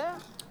too. Oh, yeah?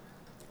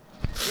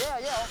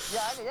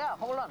 Yeah.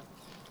 Hold on.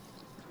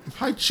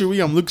 Hi,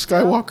 Chewy. I'm Luke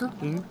Skywalker.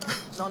 No,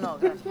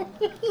 guys.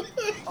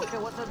 Okay,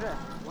 what's the address?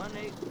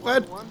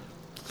 1811.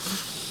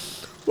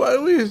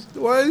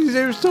 Why are these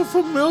names so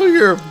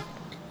familiar?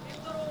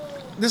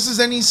 This is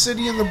any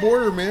city in the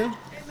border, man.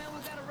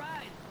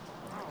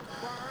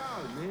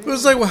 It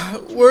was like,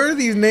 where are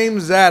these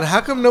names at?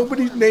 How come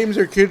nobody names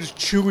their kids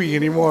Chewy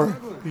anymore?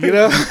 You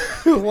know,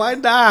 why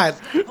not?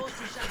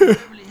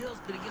 Beverly Hills,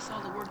 but it gets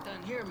all the work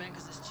done here, man,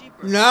 because it's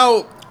cheaper.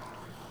 Now,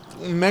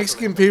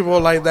 Mexican people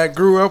like that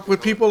grew up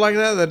with people like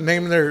that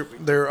name their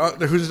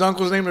whose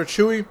uncles name their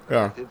Chewy.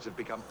 Yeah.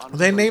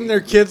 They name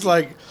their kids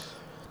like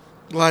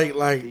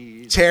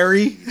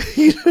Terry,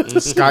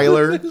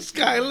 Skylar.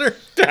 Skylar.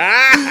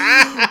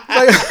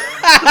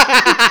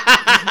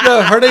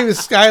 No, her name is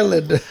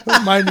Skyland,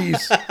 my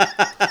niece.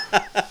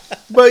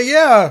 But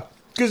yeah,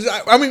 because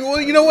I mean,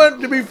 well, you know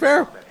what? To be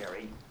fair,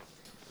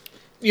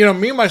 you know,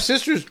 me and my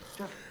sisters,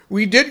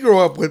 we did grow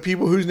up with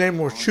people whose name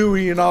was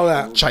Chewy and all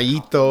that.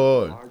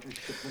 Chayito.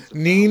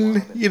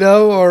 Neen, you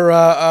know,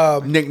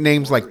 or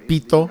Nicknames like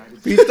Pito.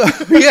 Pito.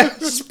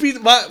 Yes,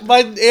 Pito. My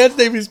aunt's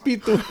name is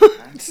Pito.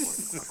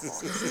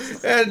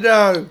 And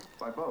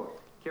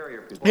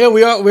yeah,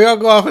 we all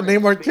go off and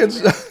name our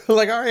kids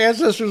like our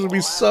ancestors would be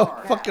so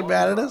fucking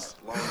mad at us.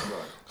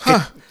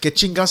 Huh. Que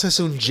chingas es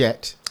un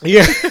jet.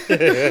 Yeah.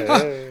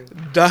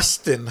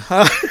 Dustin,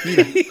 huh?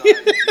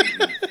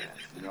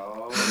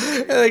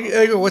 And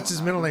I go, what's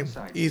his middle name?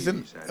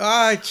 Ethan.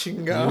 Ay,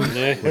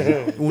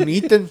 chingado. Un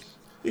Ethan.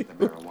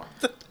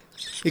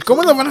 ¿Y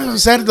cómo lo van a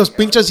hacer los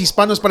pinches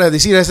hispanos para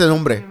decir ese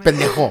nombre?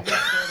 Pendejo.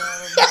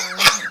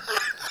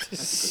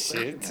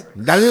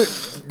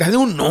 Dale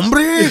un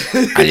nombre.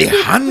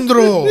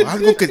 Alejandro.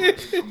 Algo que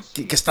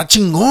está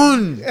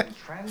chingón.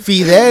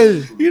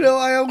 Fidel. You know,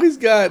 I always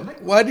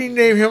got, why do you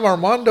name him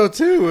Armando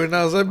too? And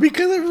I was like,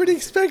 because everybody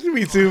expected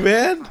me to,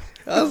 man.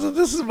 I was like,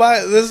 this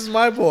is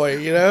my boy,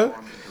 you know?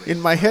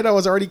 In my head, I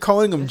was already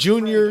calling him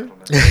Junior.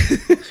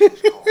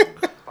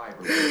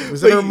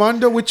 Was it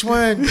Armando? Which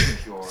one?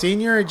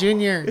 Senior or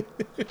junior?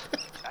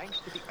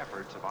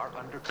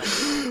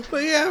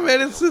 But yeah,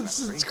 man,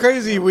 it's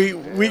crazy.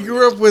 We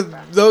grew up with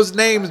those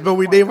names, but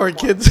we name our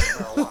kids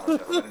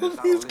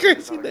these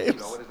crazy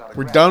names.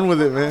 We're done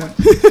with it, man.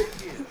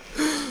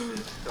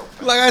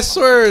 Like, I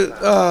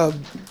swear,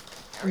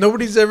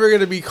 nobody's ever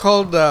going to be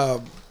called,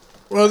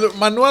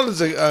 Manuel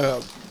is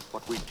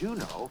What we do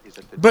know is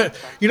that but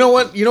you know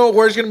what? You know what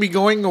word's going to be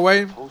going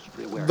away?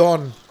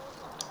 Don.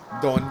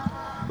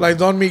 Like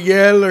Don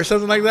Miguel or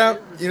something like that?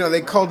 You know,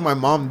 they called my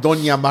mom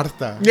Doña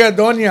Marta. Yeah,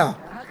 Doña.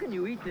 How can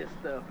you eat this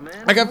stuff,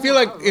 man? Like, I feel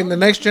like in the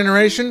next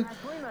generation,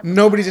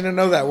 nobody's going to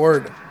know that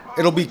word.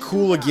 It'll be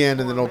cool again,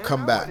 and then it'll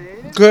come back.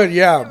 Good,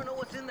 yeah.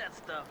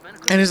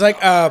 And it's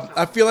like,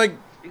 I feel like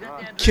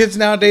kids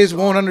nowadays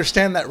won't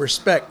understand that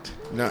respect.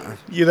 Nuh-uh.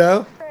 You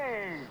know?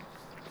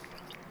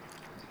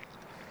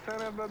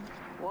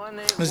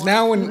 Because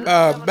now, when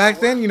back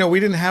then, you know, we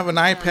didn't have an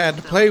iPad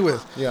to play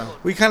with. Yeah.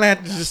 We kind of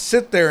had to just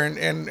sit there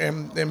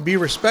and be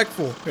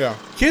respectful. Yeah.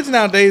 Kids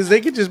nowadays,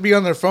 they could just be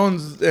on their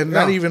phones and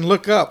not even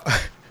look up.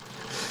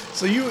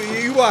 So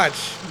you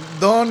watch,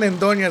 Don and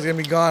Doña's gonna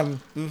be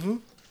gone. Mm-hmm.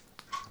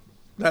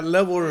 That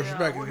level of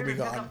respect is gonna be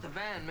gone.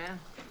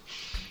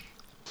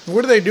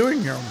 What are they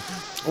doing here?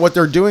 What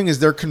they're doing is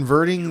they're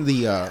converting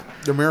the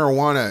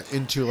marijuana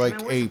into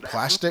like a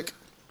plastic,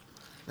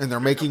 and they're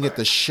making it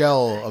the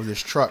shell of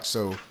this truck.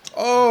 So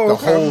the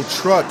whole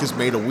truck is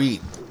made of weed.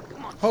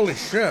 Holy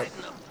shit!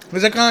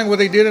 Was that kind of like what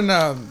they did in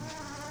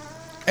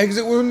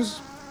Exit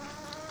Wounds?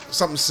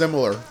 Something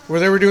similar.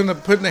 Where they were doing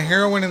putting the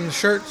heroin in the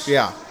shirts?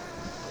 Yeah.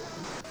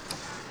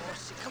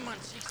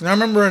 And I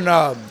remember in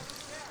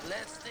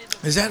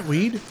is that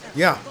weed?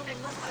 Yeah.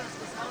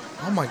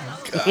 Oh my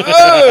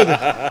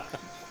god!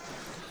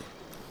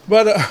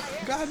 But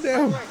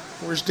goddamn,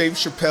 where's Dave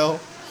Chappelle?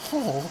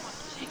 Oh,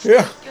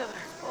 yeah.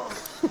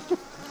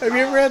 Have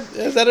you ever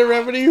has that ever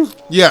happened to you?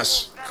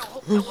 Yes.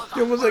 It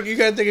almost like you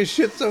gotta take a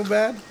shit so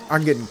bad.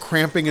 I'm getting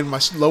cramping in my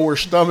lower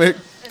stomach.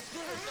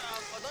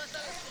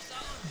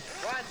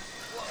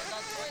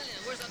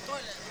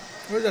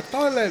 Where's the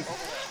toilet?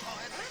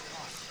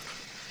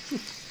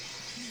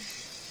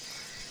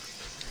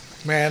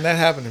 Man, that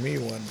happened to me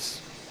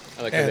once.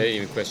 I like how they didn't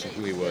even question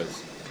who he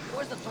was.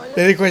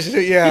 They didn't question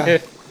it, yeah.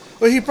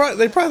 Well, they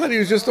probably thought he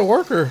was just a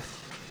worker.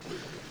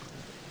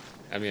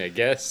 I mean, I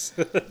guess.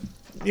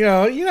 You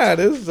know how it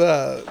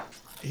is.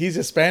 He's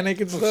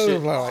Hispanic and stuff.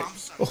 shit.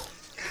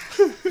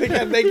 Like, they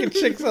got naked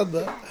chicks on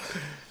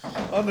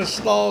the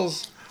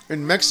stalls.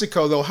 In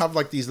Mexico, they'll have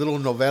like these little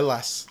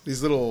novelas,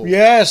 these little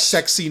Yes.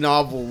 sexy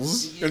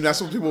novels, and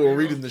that's what people will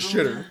read in the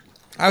shitter.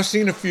 I've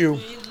seen a few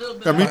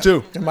Yeah, me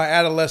too. in my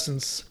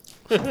adolescence.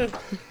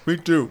 Me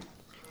too.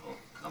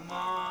 Come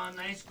on,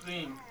 ice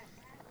cream.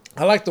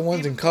 I like the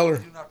ones in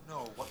color.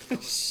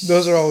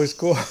 Those are always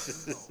cool.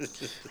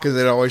 Because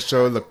they'd always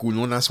show the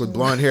culonas with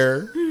blonde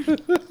hair.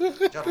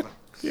 Gentlemen,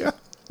 Yeah.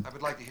 I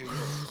would like to hear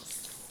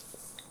yours.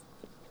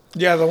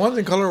 Yeah, the ones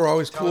in color were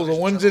always cool. The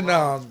ones in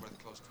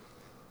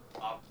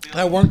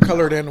that weren't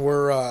colored in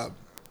were. I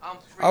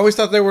always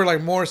thought they were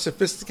like more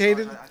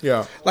sophisticated.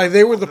 Yeah. Like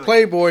they were the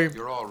Playboy,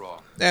 You're all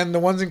wrong. and the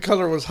ones in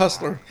color was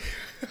Hustler.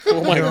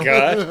 Oh my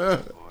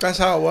god. That's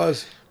how it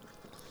was.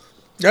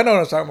 I know what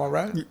I'm talking about,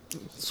 right?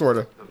 Sort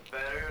of. The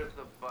better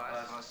the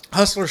bus,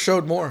 Hustler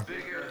showed more.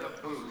 bigger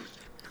the boost.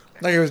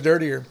 Like it was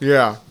dirtier.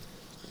 Yeah.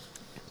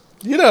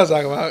 You know what I'm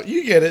talking about.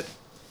 You get it.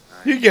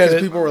 You get Because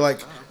it. people were like,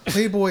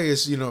 Playboy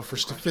is, for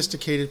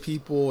sophisticated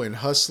people, and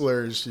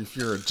Hustlers if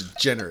you're a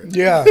degenerate.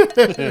 Yeah.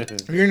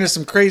 If you're into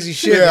some crazy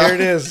shit, Yeah. there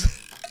it is.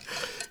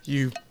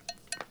 You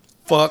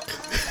fuck.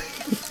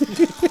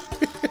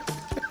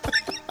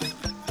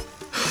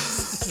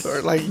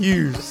 Or like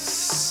you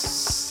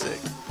sick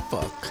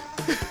fuck.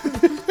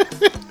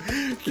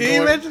 Can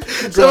you imagine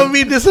someone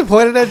being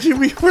disappointed at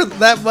you for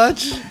that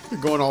much?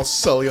 You're going all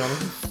Sully on them.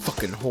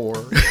 Fucking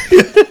whore.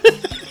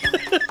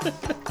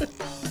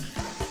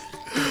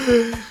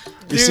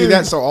 You see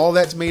that? So all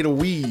that's made of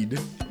weed.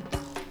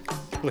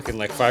 Looking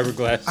like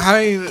fiberglass.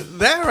 I mean,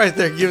 that right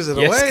there gives it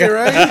Yes, away, Scott.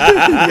 right?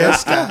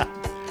 Yes, Scott.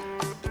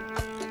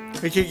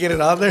 We can't get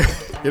it on there.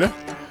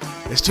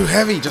 It's too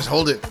heavy. Just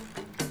hold it.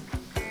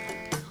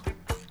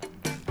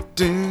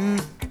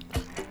 Dun,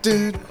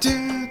 dun,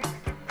 dun.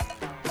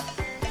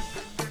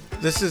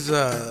 This is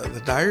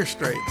the Dire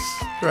Straits,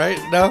 right?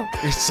 No,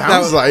 It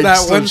sounds like that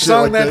some one shit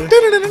song. like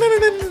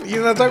that you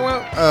know what I'm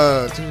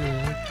talking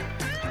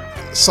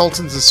about?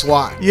 Sultans of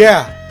SWAT.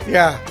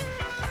 Yeah.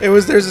 It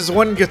was. There's this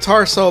one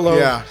guitar solo.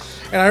 Yeah.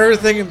 And I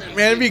remember thinking,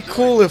 man, it'd be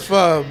cool if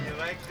I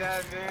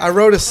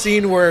wrote a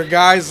scene where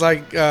guys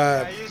like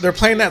they're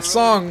playing that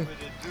song,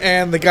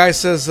 and the guy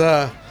says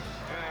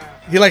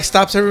he like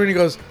stops everyone. And he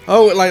goes,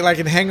 oh, like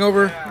in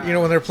Hangover,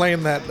 when they're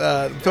playing that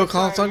Phil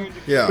Collins song.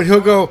 Yeah. But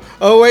he'll go,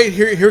 oh wait,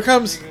 here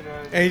comes,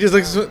 and he just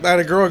looks at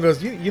a girl and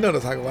goes, you know what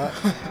I'm talking about.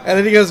 And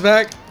then he goes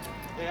back,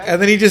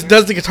 and then he just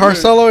does the guitar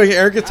solo,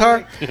 air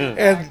guitar,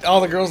 and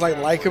all the girls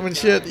like him and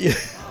shit.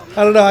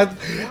 I don't know.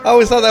 I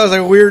always thought that was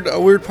a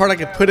weird part I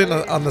could put in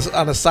on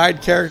a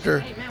side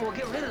character. Hey, man, we'll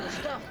get rid of the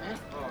stuff, man.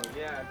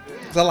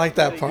 'Cause I like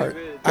that part.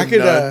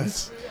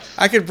 nuns.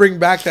 I could bring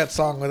back that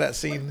song with that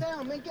scene.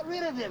 Down, man, get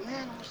rid of it,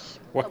 man. Oh, shit,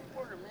 What? the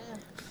border, man.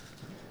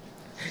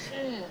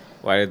 Yeah.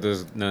 Why did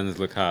those nuns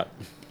look hot?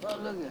 Well,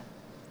 look at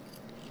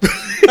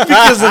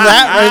Because of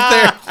that right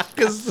there.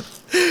 Because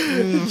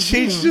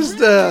Cheech just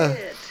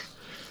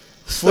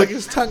stuck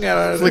his tongue out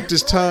of it. Flicked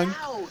his tongue.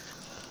 out.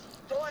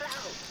 Throw it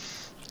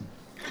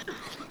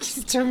out.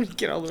 Just tell me to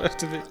get all the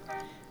rest of it.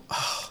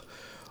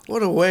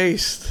 What a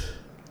waste.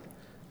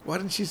 Why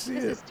didn't she see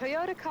This it? is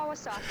Toyota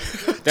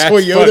Kawasaki. That's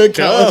Toyota fucked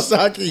up.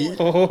 Kawasaki.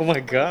 Oh my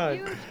god.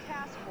 Huge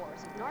task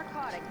force of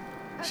narcotic.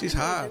 She's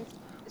hot.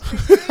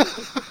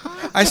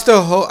 I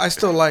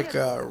still like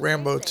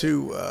Rambo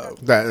 2.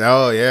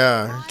 Oh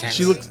yeah.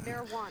 She looks.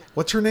 They're wanted.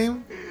 What's her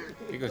name?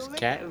 He goes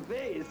cat.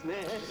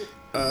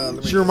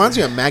 She reminds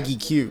me of Maggie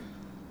Q.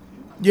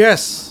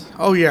 Yes.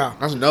 Oh yeah.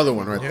 That's another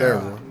one right there.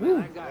 Bro.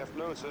 Good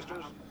afternoon,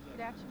 sisters.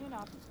 Good afternoon,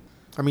 officer.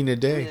 I mean, a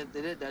day.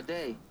 They did that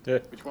day.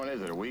 Which one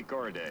is it, a week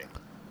or a day?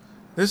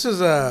 This is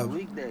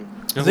Weekday.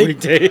 A They-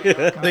 weekday.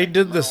 they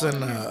did this in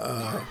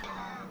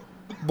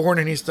Born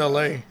in East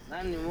LA. Not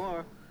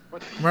anymore.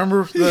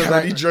 Remember How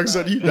many drugs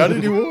on you? Not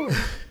anymore.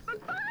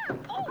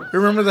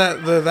 remember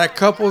that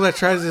couple that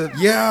tries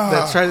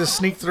to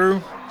sneak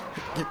through?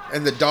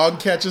 And the dog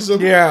catches him.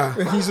 Yeah.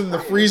 And he's in the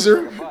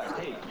freezer.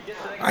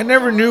 I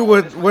never knew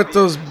what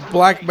those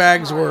black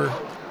bags were.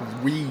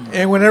 Weed.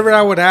 And whenever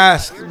I would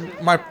ask,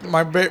 my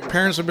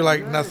parents would be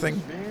like,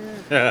 nothing.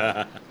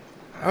 I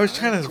was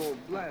trying to,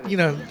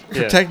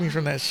 protect me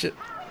from that shit.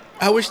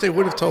 I wish they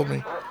would have told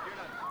me.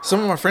 Some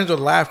of my friends would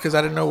laugh because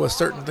I didn't know what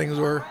certain things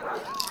were.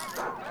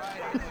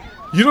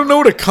 You don't know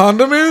what a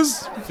condom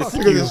is? Look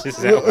at this.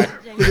 Look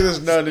at this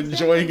nun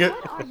enjoying it.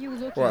 What are you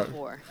looking What?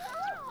 for?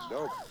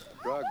 Dope,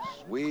 drugs,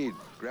 weed,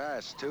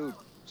 grass, toot,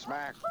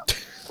 smack,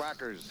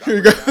 quackers, Here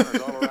you go.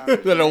 downers all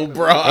around. That old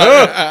bra.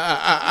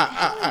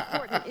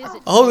 Important is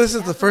it? Oh, this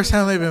is the first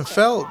time they've been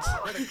felt.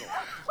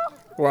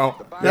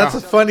 Wow. That's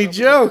a funny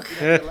joke.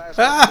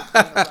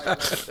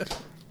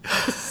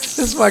 This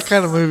is my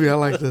kind of movie. I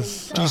like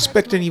this. Do you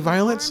expect any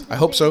violence? I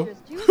hope so.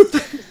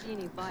 Just you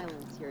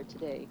here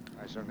today.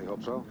 I certainly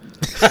hope so.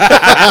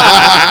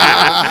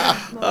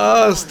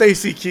 Oh,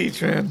 Stacy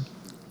Keach, man.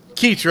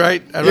 Keach,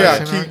 right? Yeah,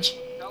 Keach.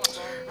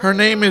 Her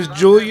name is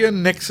Julia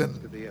Nixon.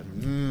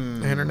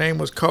 And her name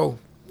was Cole.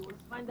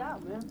 Find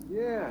out, man.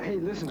 Yeah, hey,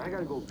 listen, I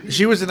gotta go pee.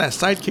 She was in that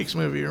Sidekicks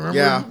movie, remember?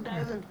 Yeah.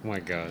 Oh my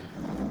God.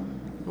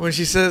 When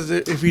she says,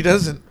 that if he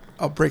doesn't,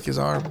 I'll break his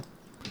arm.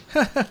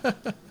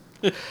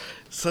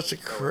 Such a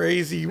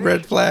crazy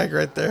red flag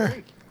right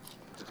there.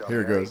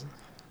 Here it goes.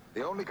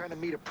 The only kind of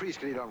meat a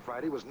priest could eat on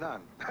Friday was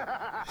none. That's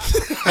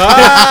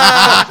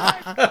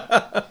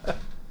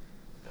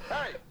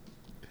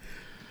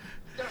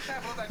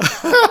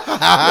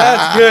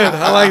good.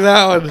 I like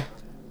that one.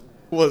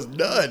 Was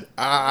none.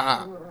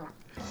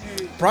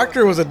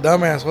 Proctor was a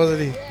dumbass,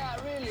 wasn't he?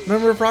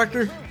 Remember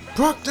Proctor?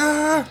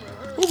 Proctor!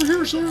 Over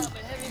here, sir.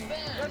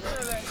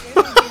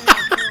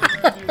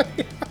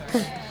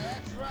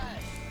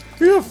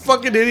 You're a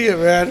fucking idiot,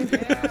 man.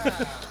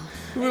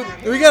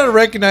 We gotta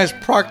recognize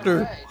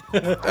Proctor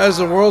as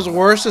the world's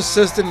worst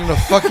assistant and a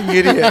fucking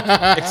idiot.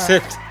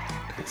 Except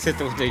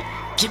when they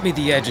give me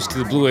the address to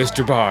the Blue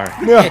Oyster Bar.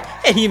 Yeah.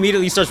 And he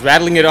immediately starts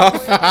rattling it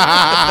off.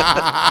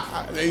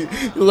 You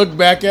look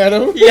back at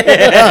him.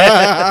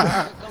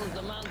 Yeah.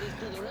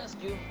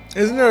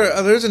 Isn't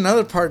there? There's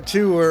another part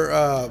too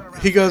where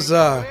he goes,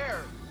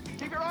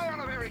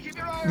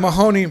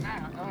 Mahoney,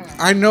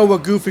 I know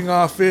what goofing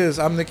off is.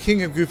 I'm the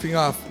king of goofing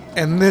off,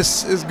 and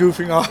this is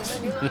goofing off.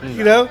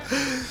 You know?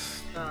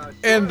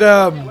 And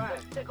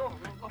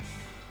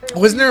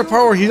wasn't there a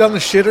part where he's on the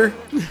shitter,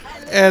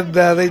 and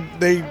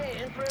they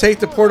take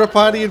the porta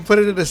potty and put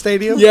it in the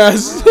stadium?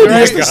 Yes. He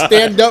has to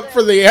stand up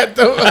for the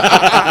anthem.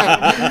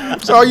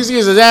 So all you see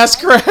is his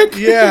ass crack.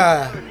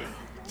 Yeah.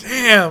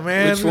 Damn,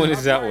 man. Which one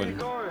is that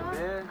one?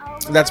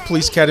 That's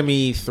Police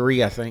Academy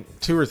 3, I think.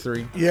 2 or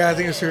 3. Yeah, I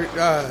think it's 3.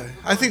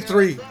 I think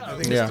 3. I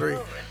think Yeah. it's 3.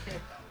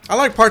 I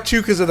like part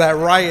 2 because of that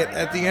riot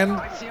at the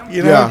end.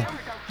 You know, Yeah.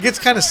 it gets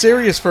kind of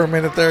serious for a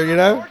minute there. You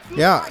know,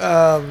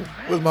 Yeah.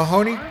 with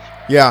Mahoney.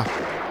 Yeah.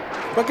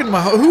 Fucking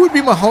who would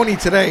be Mahoney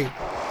today?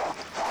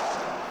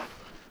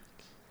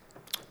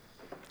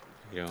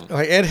 You know,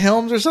 Like Ed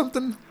Helms or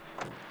something?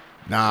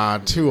 Nah,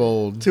 too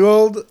old. Too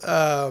old.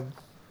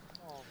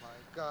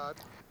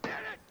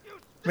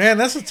 Man,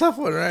 that's a tough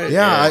one, right?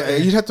 Yeah,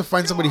 you'd have to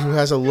find somebody who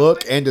has a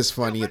look and is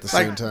funny at the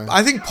same Like, time.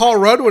 I think Paul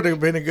Rudd would have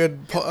been a good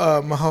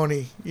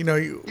Mahoney. You know,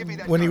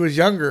 when he was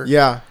younger.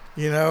 Yeah.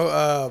 You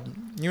know,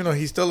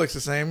 he still looks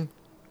the same.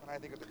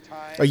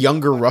 A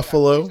younger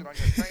Ruffalo.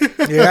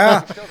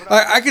 Yeah,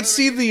 I could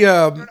see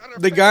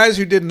the guys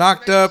who did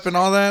Knocked Up and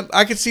all that.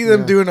 I could see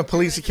them doing a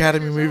Police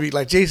Academy movie,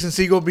 like Jason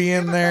Segel be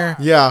in there.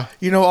 Yeah.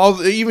 You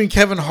know, even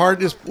Kevin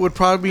Hart would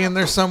probably be in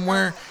there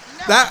somewhere.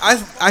 That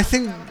I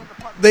think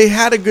they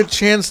had a good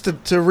chance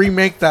to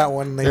remake that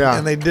one,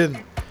 and they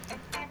didn't.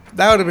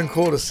 That would have been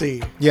cool to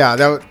see.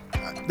 Yeah,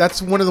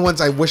 that's one of the ones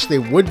I wish they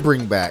would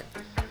bring back.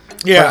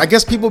 Yeah, but I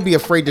guess people be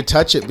afraid to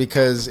touch it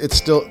because it's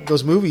still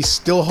those movies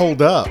still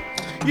hold up.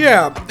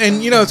 Yeah,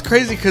 and it's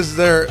crazy because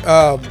they're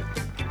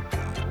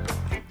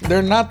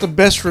not the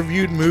best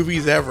reviewed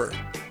movies ever.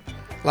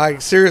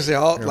 Like seriously,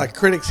 like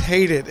critics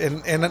hate it,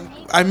 and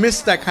I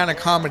miss that kind of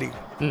comedy.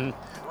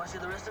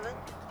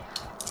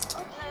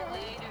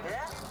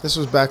 This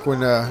was back when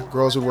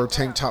girls would wear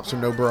tank tops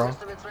with no bra.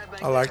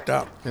 I like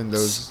that. And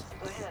those,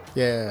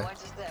 yeah.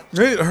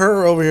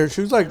 Her over here,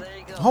 she was like,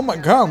 "Oh my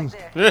god!"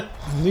 Did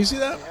you see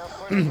that?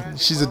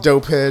 She's a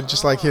dope head,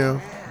 just like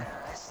him.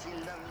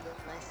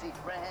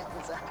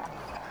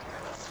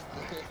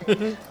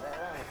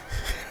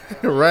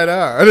 Right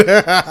on.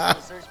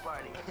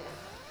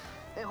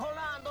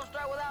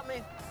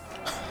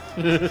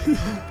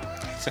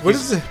 so what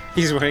is it?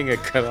 He's wearing a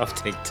cut-off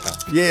tank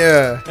top.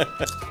 Yeah.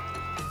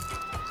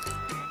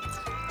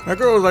 That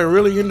girl was like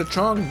really into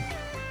Chong.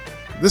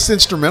 This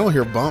instrumental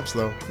here bumps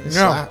though. It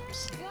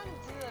slaps.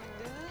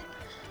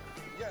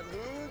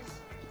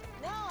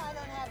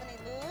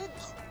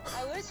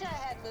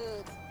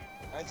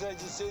 I thought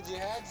you said you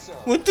had some.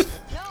 What the?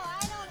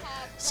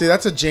 See,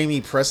 that's a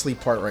Jamie Presley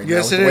part right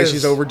Yes, now. it The way is.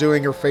 she's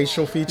overdoing her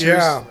facial features.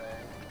 Yeah.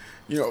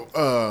 You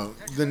know,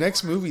 the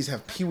next movies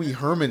have Pee Wee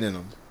Herman in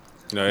them.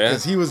 Oh, yeah?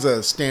 Because he was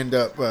a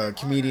stand-up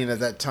comedian at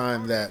that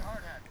time that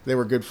they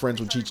were good friends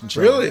with Cheech and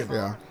Chong. Really?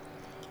 Yeah.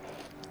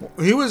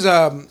 He was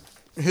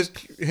his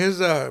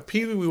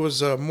Pee Wee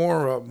was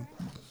more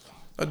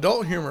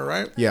adult humor,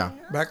 right? Yeah.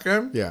 Back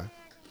then. Yeah.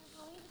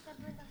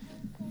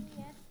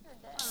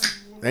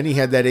 Then he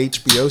had that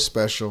HBO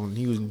special, and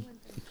he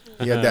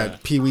had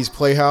that Pee Wee's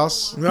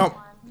Playhouse. No.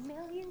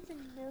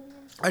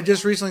 I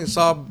just recently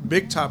saw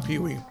Big Top Pee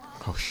Wee.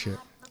 Oh shit!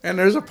 And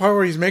there's a part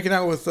where he's making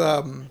out with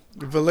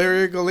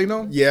Valeria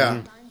Golino.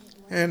 Yeah.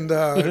 And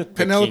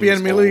Penelope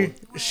Ann Miller,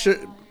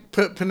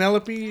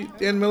 Penelope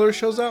Ann Miller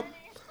shows up,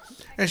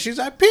 and she's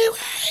like Pee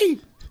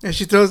Wee, and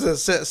she throws the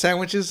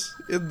sandwiches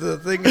in the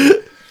thing,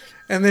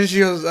 and then she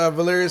goes.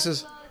 Valeria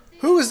says,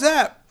 "Who is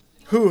that?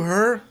 Who?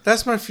 Her?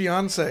 That's my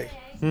fiance."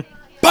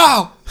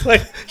 Bow!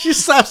 Like she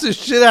slaps the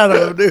shit out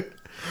of him, dude.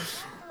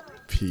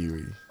 Pee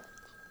Wee.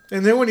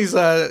 And then when he's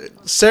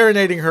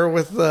serenading her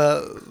with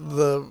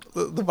the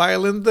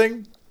violin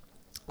thing,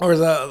 or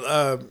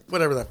the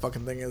whatever that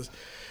fucking thing is,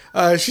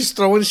 she's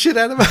throwing shit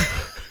at him.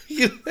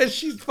 And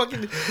she's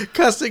fucking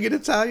cussing in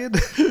Italian.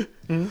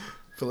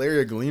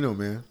 Valeria Golino,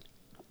 man.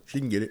 She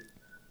can get it.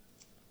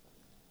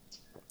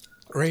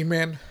 Rain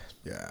Man.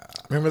 Yeah.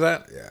 Remember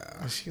that?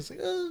 Yeah. She's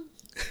like,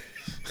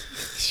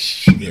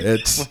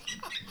 Shit.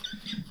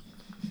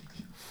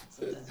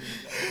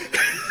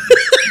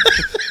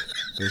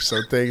 There's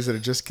some things that are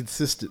just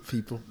consistent,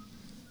 people.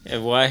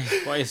 And why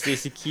is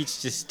Stacy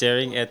Keach just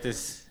staring at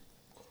this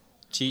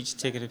Cheech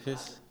taking a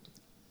piss?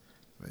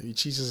 Maybe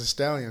Cheech is a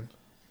stallion.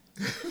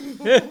 I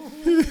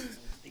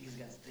think he's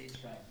got stage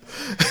fright.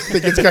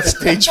 Think it's got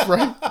stage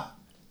fright?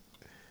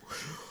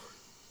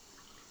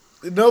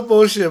 no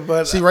bullshit,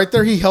 but See, right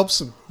there, he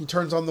helps him. He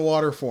turns on the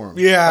water for him.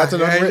 yeah, That's an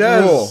yeah, he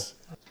unwritten rule. does.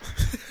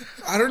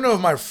 I don't know if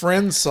my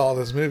friends saw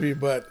this movie,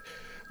 but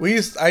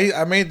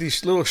I made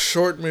these little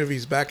short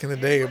movies back in the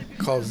day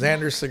called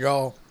Xander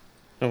Seagal.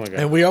 Oh my god!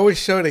 And we always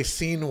showed a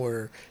scene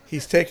where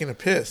he's taking a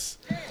piss.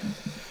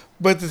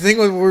 But the thing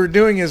what we were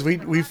doing is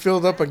we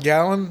filled up a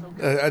gallon,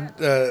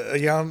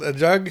 a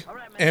jug,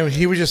 and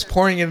he was just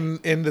pouring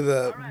it into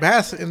the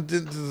bath, into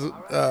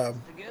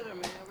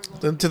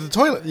the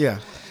toilet. Yeah.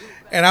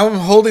 And I'm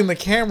holding the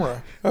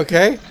camera,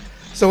 okay?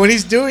 So when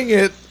he's doing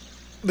it,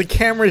 the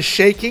camera is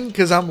shaking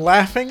because I'm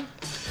laughing.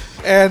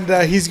 And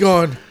he's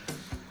going,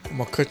 I'm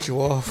going to cut you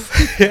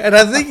off. And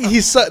I think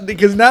he's,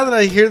 because now that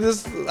I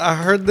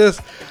heard this,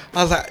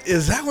 I was like,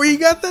 is that where you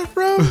got that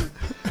from?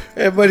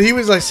 But he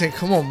was like saying,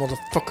 come on,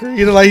 motherfucker.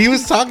 You know, like he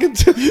was talking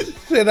to me.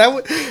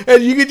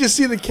 And you could just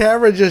see the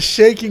camera just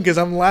shaking because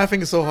I'm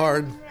laughing so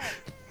hard.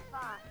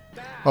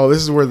 Oh, this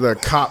is where the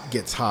cop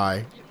gets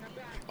high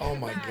Oh,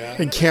 my God.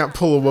 and can't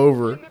pull him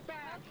over.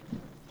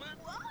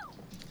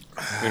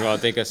 Meanwhile, I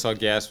think I saw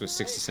gas was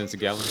 60 cents a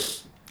gallon.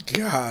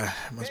 God,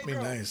 it must be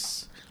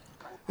nice.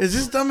 Is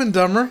this Dumb and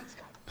Dumber?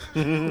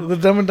 The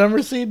Dumb and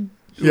Dumber scene?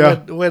 Yeah.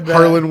 When,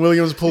 Harlan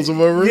Williams pulls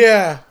him over.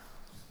 Yeah.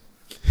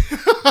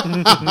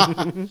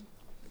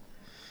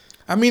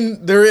 I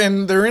mean, they're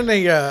in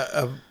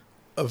a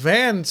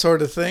van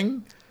sort of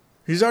thing.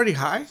 He's already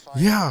high.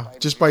 Yeah,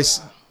 just by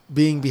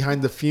being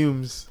behind the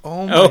fumes.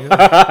 Oh my God! Can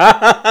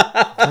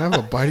I have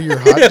a bite of your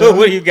hot dog?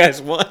 What do you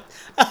guys want?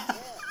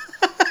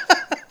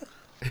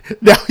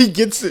 Now he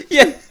gets it.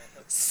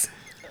 Yes.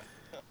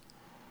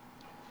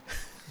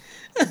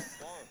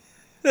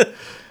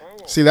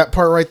 See, that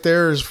part right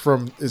there is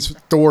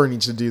Thor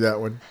needs to do that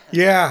one.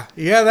 Yeah,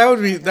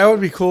 that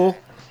would be cool.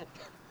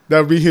 That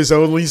would be his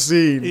only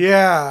scene.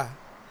 Yeah,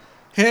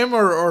 him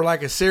or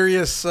like a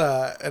serious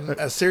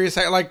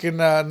like in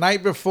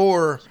Night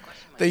Before,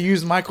 they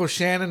used Michael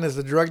Shannon as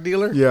the drug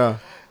dealer. Yeah.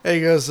 And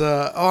he goes,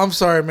 "Oh, I'm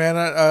sorry, man.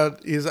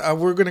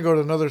 We're gonna go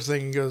to another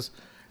thing." He goes,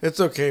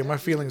 "It's okay. My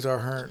feelings are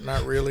hurt.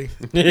 Not really."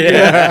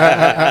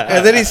 Yeah.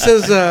 And then he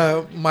says,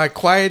 "My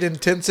quiet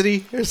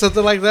intensity" or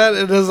something like that.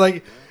 And it was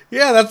like,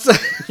 yeah, that's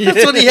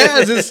what he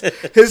has.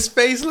 His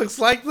face looks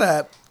like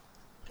that.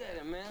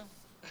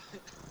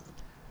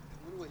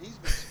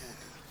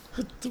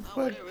 What the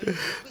fuck?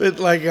 But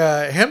like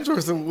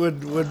Hemsworth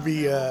would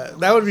be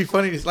that would be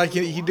funny, like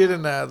he did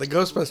in the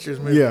Ghostbusters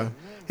movie. Yeah.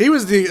 He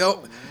was the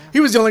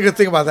only good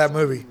thing about that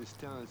movie.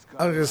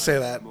 I'm gonna say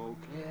that.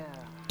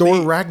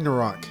 Thor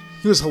Ragnarok.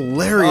 He was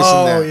hilarious in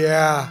Oh that.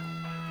 yeah,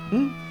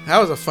 that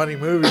was a funny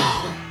movie.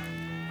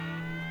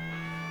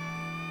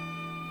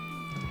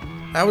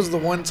 That was the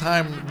one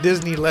time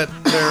Disney let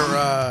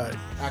their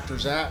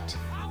Actors act.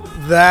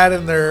 that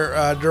and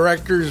their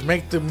directors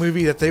make the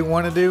movie that they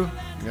want to do.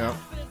 Yeah.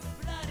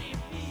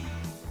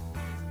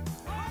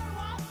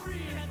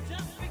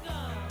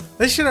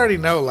 They should already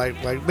know.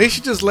 Like they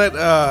should just let.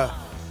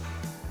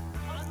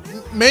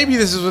 Maybe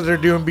this is what they're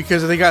doing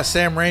because they got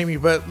Sam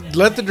Raimi, but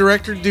let the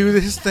director do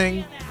his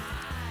thing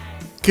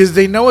because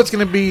they know it's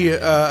going to be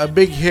a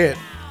big hit.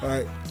 All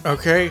right.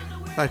 Okay,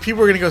 like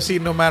people are going to go see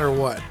it no matter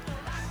what,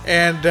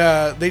 and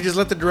they just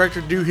let the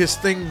director do his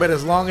thing. But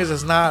as long as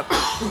it's not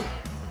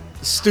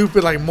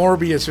stupid like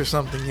Morbius or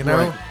something, you know,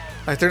 Right.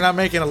 like they're not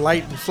making a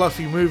light and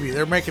fluffy movie.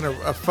 They're making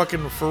a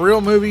fucking for real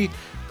movie,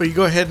 but you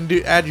go ahead and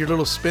add your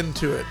little spin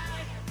to it.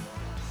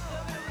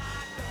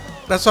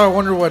 That's why I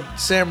wonder what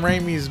Sam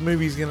Raimi's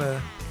movie's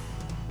gonna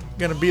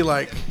be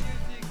like.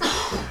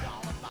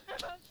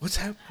 What's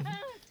happening?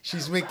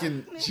 She's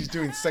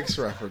doing sex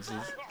references.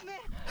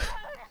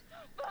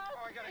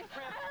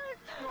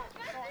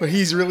 But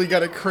he's really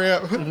got a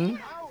cramp. Mm-hmm.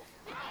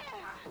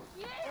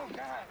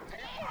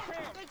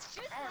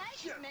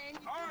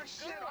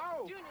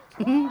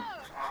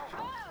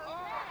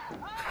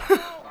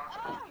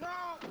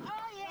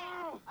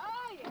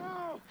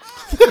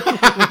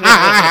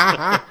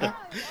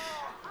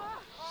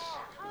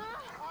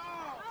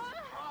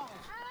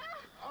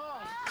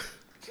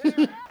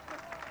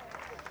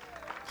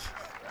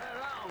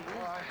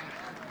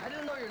 I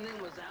didn't know your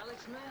name was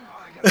Alex, man.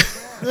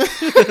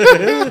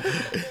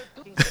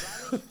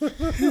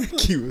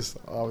 He was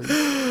always.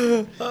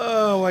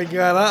 Oh my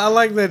god, I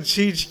like that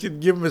Cheech could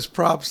give him his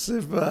props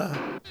if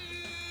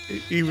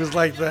He was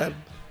like that.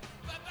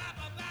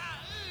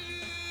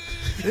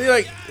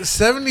 Like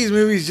 70s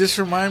movies just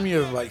remind me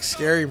of like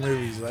scary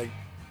movies. Like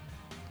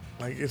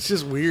it's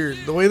just weird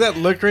the way that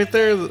looked right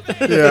there.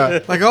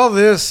 Yeah. Like all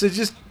this, it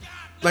just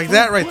like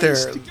that right there.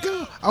 Place to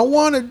go. I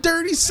want a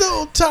dirty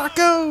soul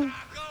taco.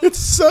 It's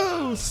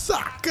so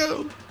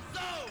sacco.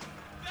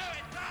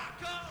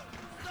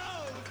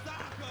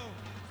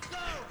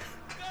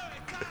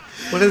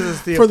 What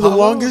is this? For the Apollo?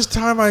 longest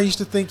time, I used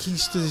to think he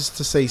used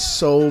to say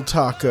soul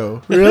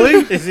taco. Really?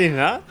 Is he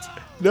not?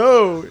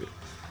 No.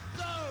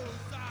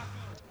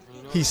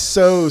 He's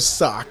so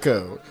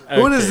sacco.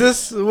 What is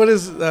this? What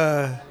is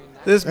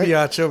this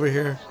biatch over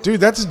here? Dude,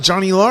 that's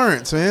Johnny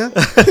Lawrence, man.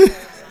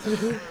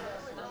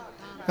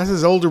 That's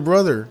his older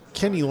brother,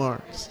 Kenny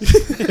Lawrence. They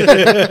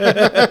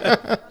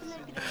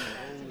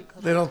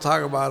don't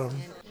talk about him.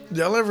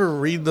 Y'all ever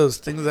read those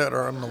things that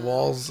are on the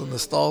walls in the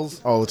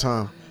stalls? All the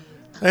time.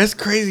 That's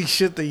crazy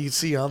shit that you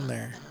see on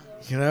there.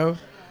 You know?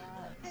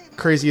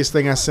 Craziest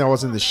thing I saw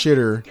was in the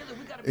shitter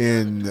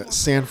in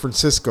San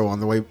Francisco in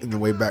the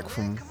way back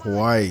from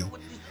Hawaii.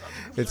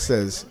 It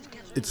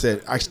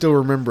said, I still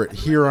remember it.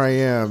 Here I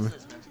am,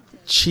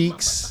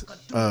 cheeks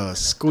a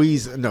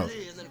flexin',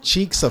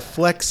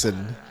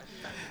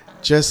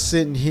 just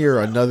sitting here,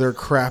 another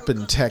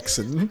crappin'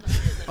 Texan.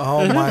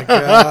 Oh my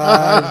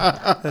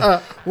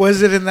god!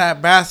 Was it in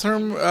that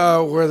bathroom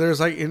where there's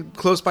like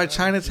close by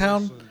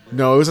Chinatown?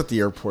 No, it was at the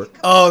airport.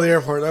 Oh, the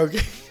airport.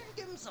 Okay.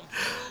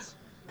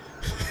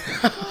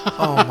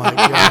 Oh my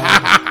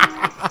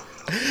god!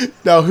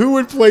 Now, who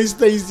would play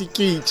Stacy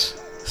Keach?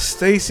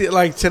 Stacy,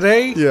 like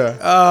today?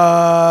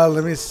 Yeah.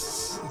 Let me.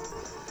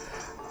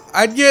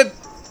 I'd get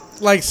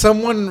like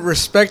someone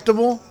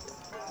respectable.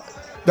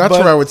 That's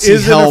but where I would see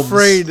isn't Helms.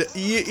 afraid.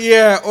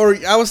 Yeah, or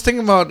I was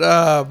thinking about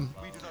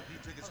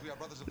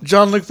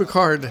Jean-Luc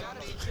Picard.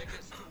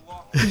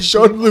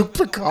 Jean-Luc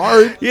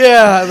Picard?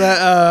 Yeah,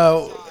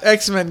 that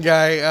X-Men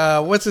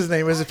guy. What's his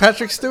name? Is it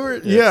Patrick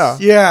Stewart? Yeah.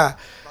 Yeah.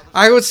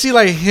 I would see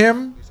like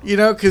him, you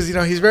know, because, you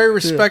know, he's very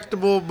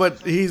respectable,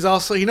 but he's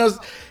also, he knows,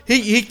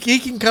 he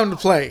can come to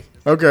play.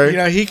 Okay. You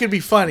know, he could be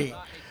funny.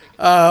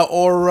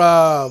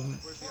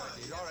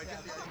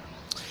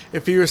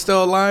 If he were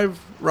still alive,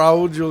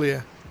 Raul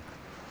Julia.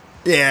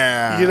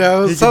 Yeah. You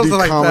know, He could something do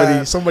like comedy.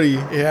 that. Somebody.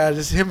 Yeah,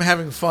 just him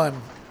having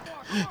fun.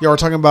 Y'all were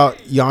talking about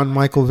Jan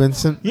Michael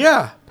Vincent?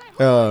 Yeah.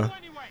 Yeah,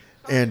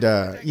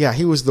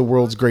 he was the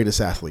world's greatest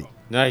athlete.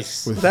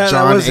 Nice. With That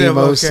John was him,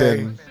 Amos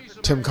okay. and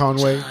Tim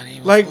Conway.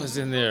 Like, was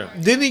in there.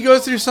 Didn't he go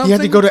through something? He had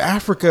to go to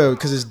Africa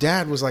because his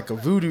dad was like a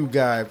voodoo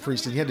guy,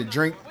 priest, and he had to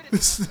drink.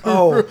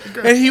 Oh,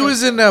 and he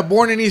was in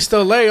Born in East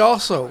LA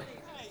also.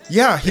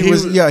 Yeah, he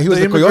was the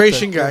the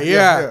immigration coyote. guy.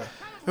 Yeah.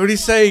 What did he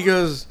say? He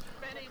goes,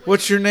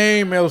 "What's your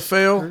name, El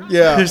Feo?"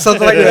 Yeah. Or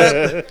something like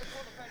that.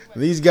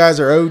 These guys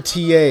are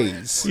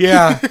OTAs.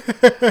 Yeah.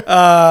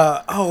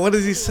 What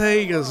does he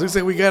say? He goes, "Looks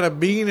like we got a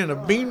bean in a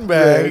bean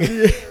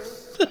bag."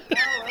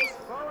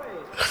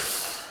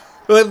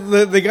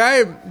 But the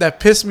guy that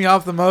pissed me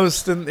off the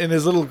most in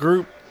his little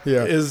group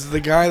is the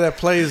guy that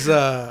plays.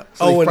 So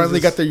they finally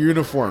got their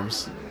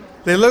uniforms.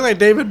 They look like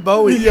David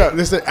Bowie. Yeah,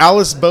 they said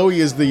Alice Bowie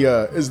is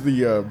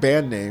the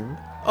band name.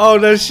 Oh,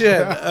 no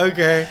shit.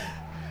 Okay.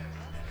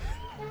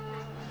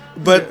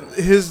 But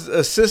his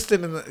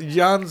assistant,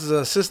 Jan's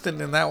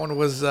assistant in that one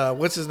was,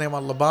 what's his name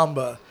on La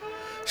Bamba?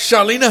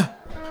 Charlena,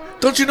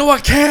 don't you know I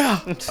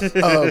care?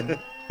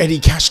 Eddie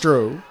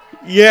Castro.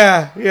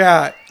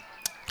 Yeah.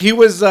 He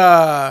was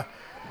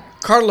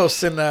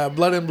Carlos in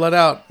Blood In, Blood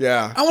Out.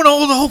 Yeah. I want to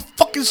own the whole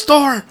fucking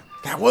store.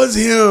 That was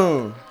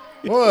him.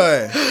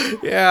 Boy.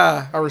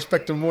 Yeah. I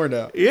respect him more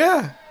now.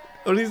 Yeah.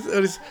 La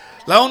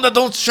onda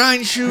don't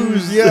shine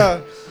shoes. Yeah.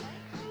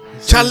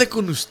 Chale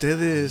con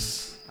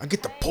ustedes. I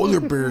get the polar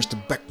bears to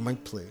back my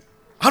play.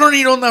 I don't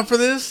need onda for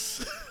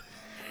this.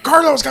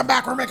 Carlos, come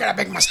back. We're making a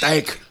big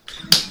mistake.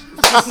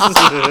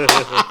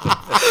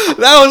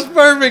 That was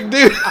perfect,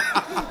 dude.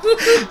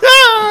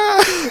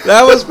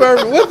 That was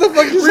perfect. What the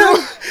fuck is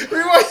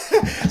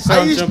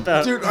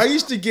that? I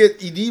used to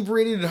get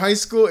inebriated in high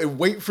school and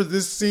wait for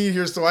this scene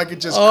here so I could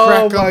just Oh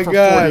crack my up for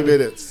God. 40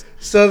 minutes.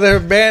 So their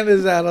band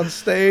is out on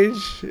stage,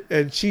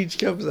 and Cheech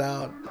comes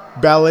out.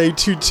 Ballet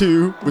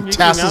tutu with Mickey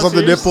tassels Mouse on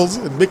the ears? nipples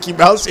and Mickey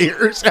Mouse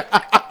ears.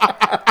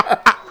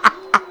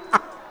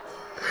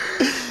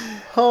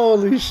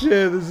 Holy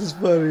shit, this is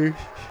funny.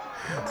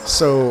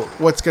 So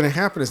what's going to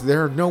happen is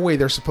there's no way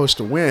they're supposed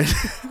to win.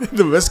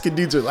 The Mexican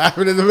dudes are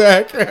laughing in the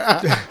back.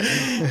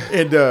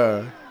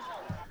 And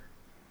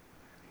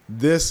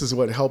this is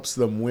what helps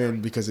them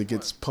win because it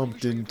gets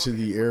pumped into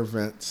the air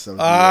vents of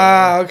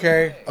the,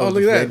 Okay. Oh, of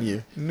look the at that.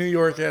 venue. New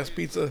York ass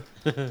pizza.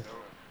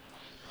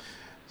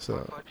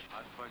 So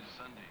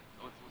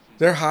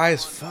They're high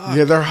as fuck.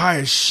 yeah, they're high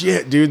as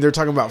shit, dude. They're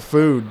talking about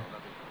food.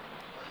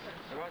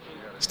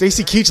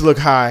 Stacy Keach look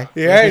high.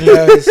 Yeah, he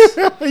does.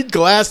 He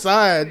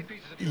glass-eyed.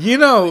 You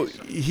know,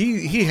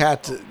 he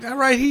had to.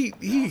 Right? He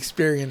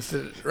experienced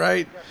it,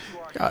 right?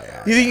 Oh,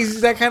 yeah. You think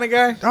he's that kind of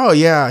guy? Oh,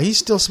 yeah. He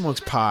still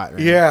smokes pot.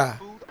 Man. Yeah.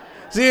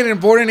 See, and in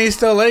Born in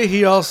East LA,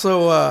 he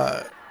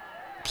also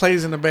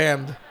plays in a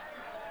band.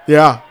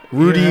 Yeah,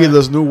 Rudy Yeah. and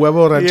los new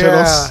huevo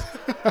rancheros.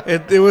 Yeah.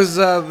 it was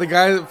the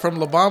guy from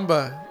La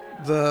Bamba,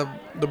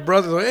 the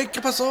brother. Like, hey,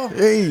 ¿qué pasó?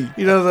 Hey,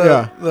 You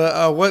know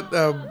Yeah.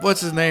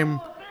 what's his name?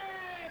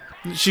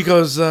 She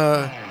goes,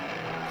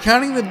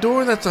 counting the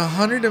door. That's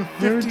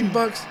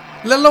 $150.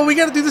 Lelo, we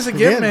gotta do this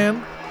again, Again.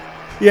 man.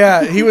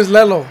 Yeah, he was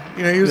Lelo.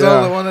 You know, he was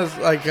all Yeah. the one that's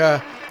like,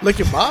 look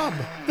at Bob.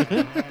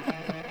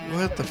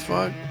 What the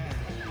fuck?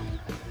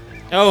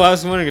 Oh, I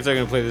was wondering if they're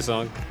gonna play this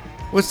song.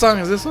 What song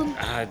is this one?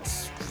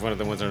 It's one of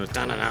the ones on the.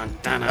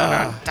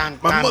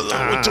 My mother was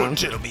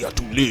to tell me how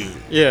to live.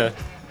 Yeah,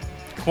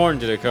 Korn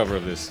did a cover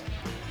of this.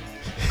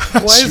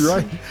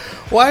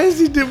 Why is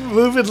he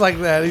moving like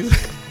that? He's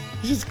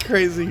just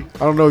crazy. I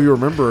don't know if you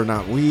remember or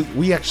not.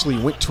 We actually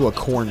went to a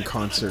Korn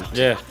concert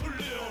Yeah.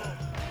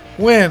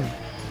 When?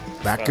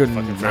 back Fucking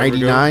in forever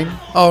ago. '99.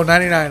 Oh,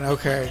 99.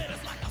 Okay.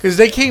 Because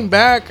they came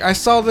back. I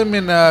saw them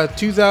in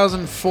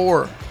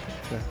 2004.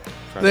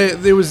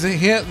 There was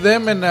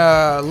them and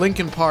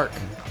Linkin Park.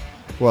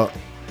 Well,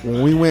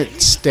 when we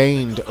went,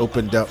 Stained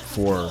opened up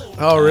for.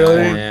 Oh,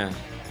 really? Yeah.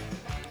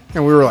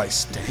 And we were like,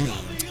 Stained.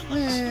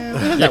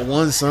 That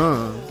one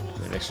song.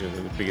 Next year,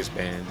 the biggest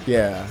band.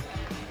 Yeah.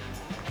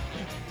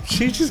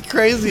 She's just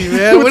crazy,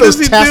 man. With What those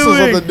is he tassels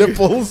doing? on the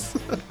nipples.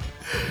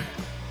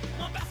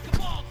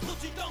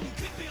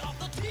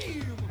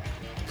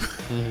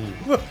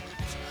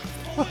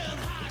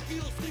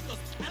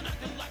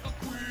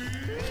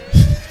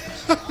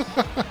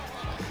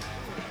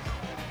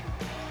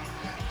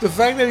 The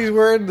fact that he's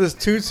wearing this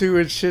tutu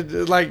and shit,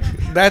 like,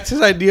 that's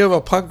his idea of a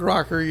punk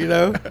rocker, you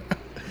know?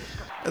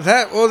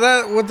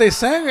 What they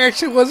sang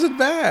actually wasn't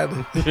bad.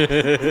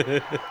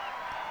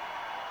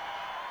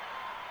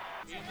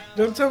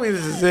 Don't tell me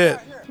this is it.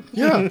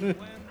 Yeah.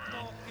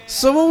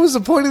 So what was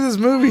the point of this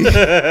movie?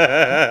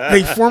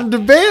 They formed a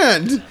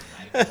band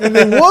and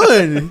they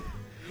won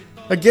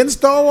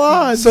against all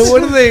odds. So what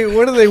do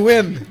they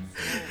win?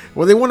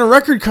 Well, they won a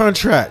record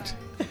contract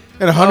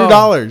and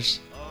 $100.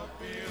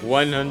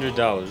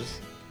 $100.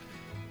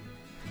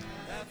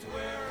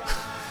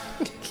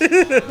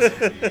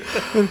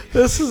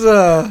 This is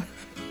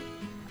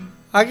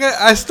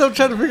I still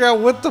trying to figure out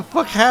what the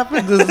fuck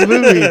happened to this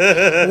movie.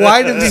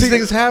 Why did these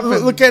things happen?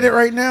 Look at it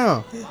right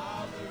now.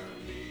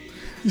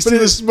 You see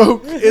the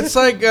smoke? It's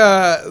like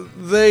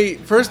they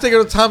go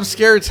to Tom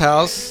Skerritt's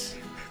house,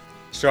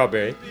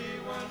 Strawberry.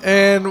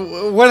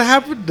 and what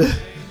happened?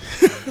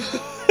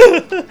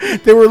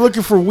 They were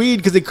looking for weed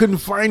because they couldn't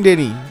find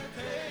any.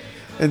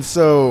 And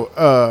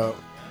so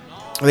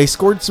they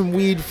scored some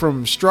weed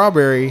from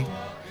Strawberry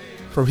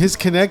from his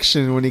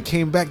connection. When he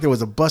came back, there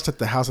was a bust at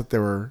the house that they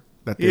were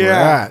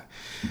at.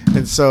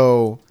 And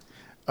so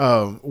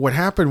what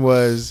happened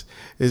is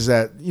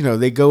that, you know,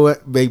 they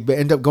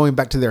end up going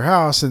back to their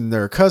house, and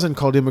their cousin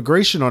called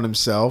immigration on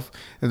himself,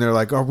 and they're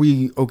like, "Are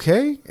we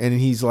okay?" And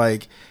he's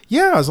like,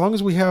 "Yeah, as long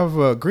as we have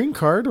a green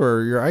card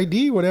or your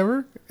ID,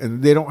 whatever."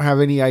 And they don't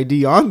have any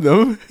ID on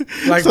them,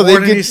 Like so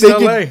born in East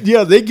LA.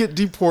 they get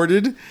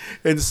deported.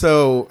 And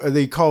so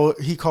he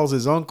calls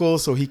his uncle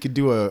so he could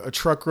do a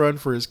truck run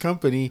for his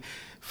company.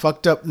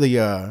 Fucked up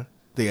the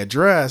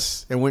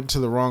address and went to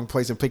the wrong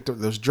place and picked up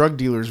those drug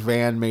dealers'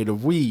 van made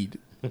of weed.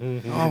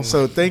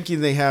 So thinking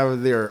they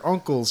have their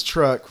uncle's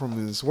truck from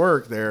his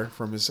work there,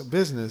 from his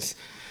business,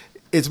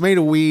 it's made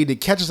of weed. It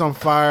catches on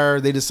fire.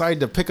 They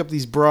decide to pick up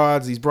these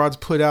broads. These broads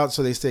put out,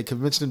 so they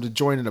convince them to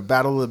join in a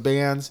battle of the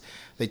bands.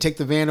 They take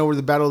the van over to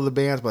the battle of the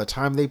bands. By the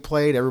time they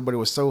played, everybody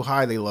was so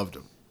high they loved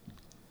them.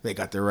 They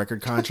got their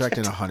record contract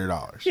and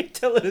 $100. You're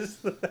telling us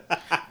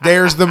that.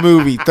 There's the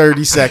movie,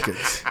 30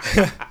 seconds.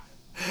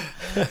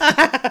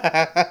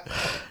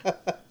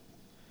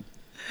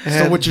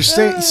 So what you're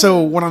saying? So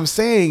what I'm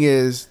saying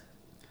is,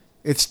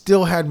 it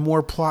still had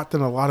more plot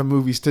than a lot of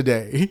movies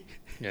today.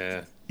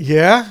 Yeah.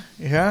 Yeah.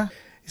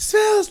 It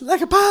smells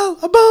like a pile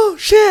of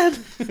bullshit.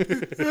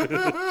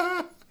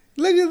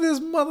 Look at this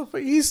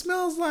motherfucker. He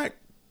smells like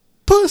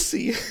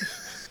pussy.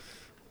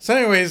 So,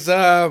 anyways,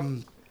 that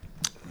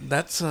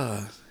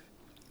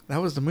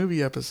was the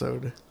movie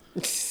episode.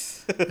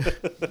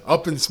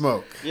 Up in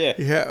smoke.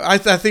 Yeah. I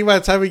think by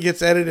the time it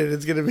gets edited,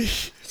 it's gonna be.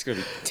 It's gonna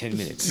be 10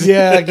 minutes.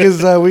 Yeah,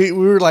 because we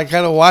were like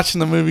kind of watching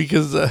the movie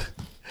because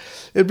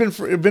it'd been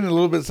a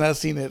little bit since I've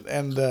seen it,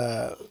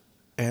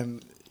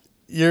 and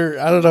you're,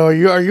 I don't know,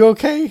 are you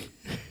okay?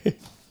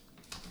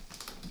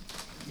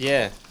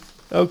 Yeah.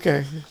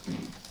 Okay.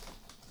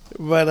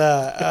 But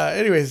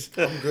anyways.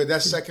 I'm good.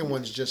 That second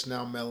one's just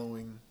now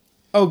mellowing.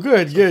 Oh,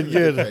 good.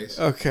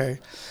 Okay.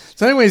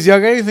 So anyways, y'all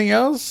got anything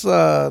else?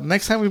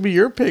 Next time will be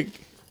your pick,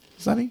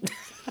 Sonny.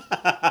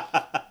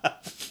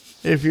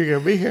 If you're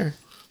gonna be here.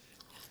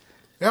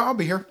 Yeah, I'll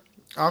be here.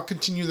 I'll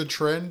continue the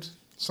trend.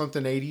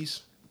 Something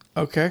 80s.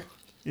 Okay.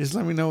 Just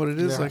let me know what it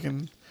is Yeah. so I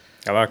can.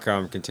 I like how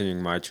I'm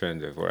continuing my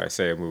trend of where I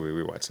say a movie,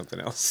 we watch something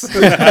else.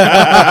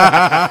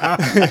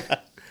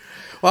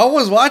 Well, I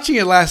was watching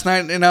it last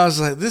night, and I was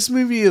like, "This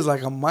movie is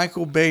like a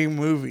Michael Bay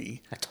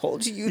movie." I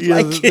told you you'd Yeah,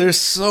 like it. there's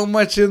so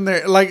much in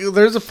there. Like,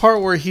 there's a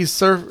part where he's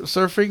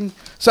surfing.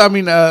 So I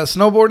mean,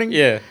 snowboarding.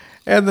 Yeah.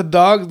 and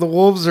the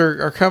wolves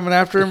are coming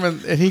after him,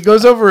 and he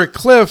goes over a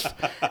cliff,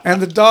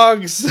 and the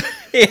dogs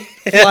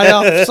fly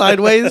off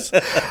sideways.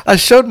 I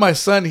showed my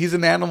son; he's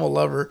an animal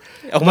lover,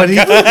 but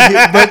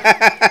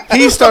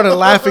he started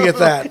laughing at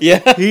that.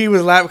 Yeah. He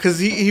was laughing because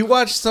he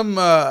watched some.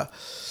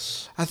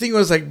 I think it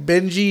was like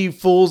Benji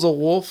fools a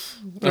wolf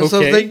or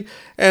something,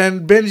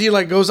 and Benji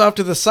like goes off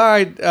to the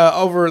side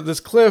over this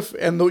cliff,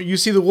 and you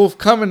see the wolf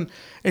coming,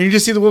 and you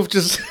just see the wolf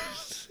just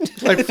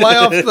like fly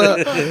off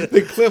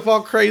the cliff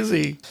all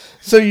crazy.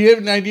 So you have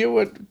an idea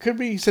what could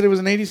be? You said it was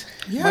an 80s?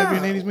 Yeah, Might be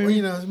an 80s movie? Well,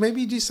 you know,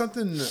 maybe do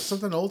something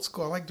old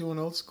school. I like doing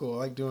old school. I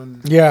like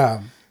doing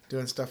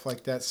stuff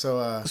like that. So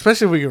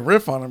especially if we can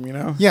riff on them, you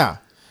know. Yeah,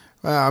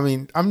 I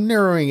mean, I'm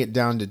narrowing it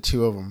down to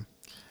two of them: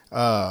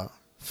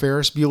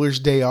 Ferris Bueller's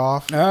Day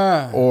Off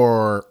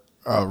or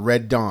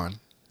Red Dawn,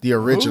 the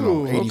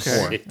original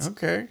 '84.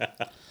 Okay.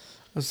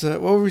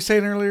 What were we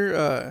saying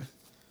earlier?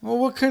 Well,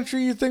 what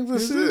country you think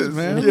this is,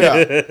 man?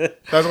 Yeah,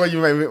 that's what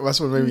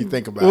made me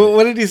think about it.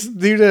 What did he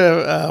do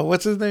to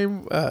what's his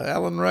name?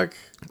 Alan Ruck.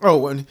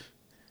 Oh, and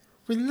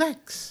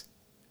relax.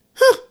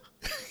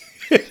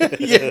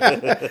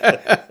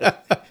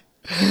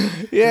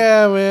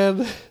 Yeah, man.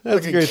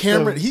 That's Like great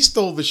Cameron, stuff. he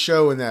stole the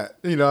show in that.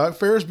 You know,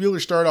 Ferris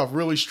Bueller started off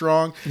really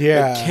strong.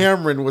 Yeah. and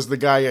Cameron was the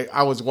guy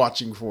I was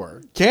watching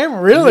for.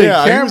 Cameron, really?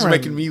 Yeah, Cameron. he was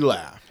making me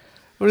laugh.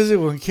 What is it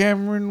when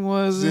Cameron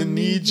was in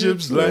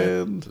Egypt's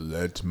land?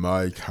 Let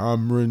my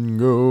Cameron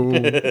go.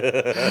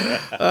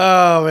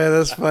 Oh man,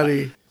 that's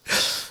funny.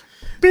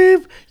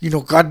 Beep. You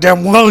know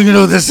goddamn well you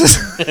know this is.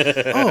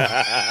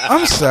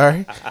 I'm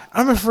sorry.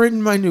 I'm afraid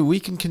in my new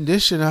weakened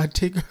condition I'd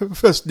take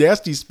a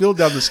nasty spill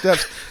down the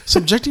steps,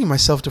 subjecting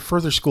myself to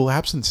further school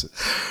absences.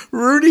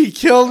 Rudy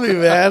killed me,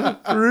 man.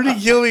 Rudy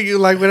killed me.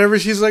 Like whenever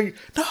she's like,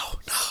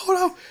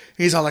 no.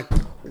 He's all like,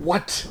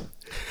 what?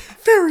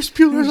 Ferris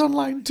Bueller's on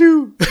line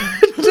 2.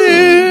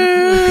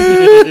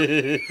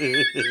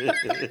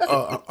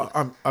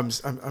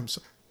 I'm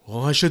sorry.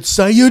 Well, I should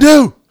say you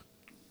do.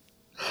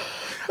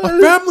 A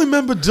family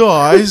member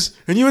dies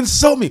and you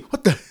insult me.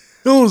 What the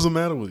hell is the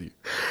matter with you?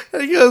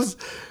 And he goes,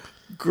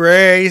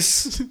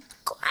 Grace.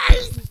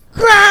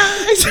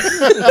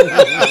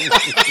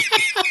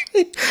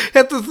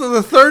 At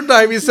the third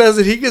time he says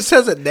it, he just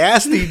says it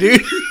nasty,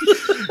 dude.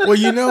 Well,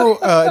 you know,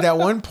 that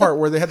one part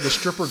where they had the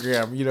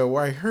strippergram, you know,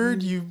 where I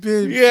heard you've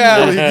been Yeah.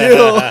 feeling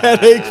ill,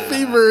 headache,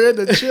 fever, and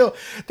a chill.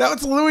 That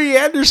was Louis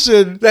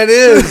Anderson. That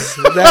is.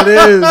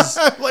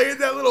 Playing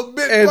that little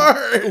bit And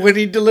part. when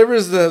he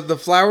delivers the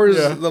flowers,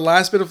 Yeah. the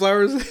last bit of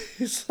flowers,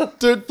 he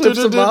flips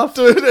them off.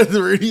 And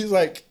Rudy's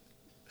like,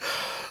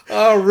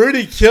 Oh,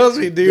 Rudy kills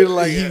me, dude.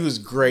 Like he was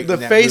great. The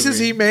in that faces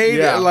movie. he made,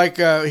 Yeah. like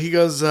he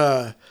goes,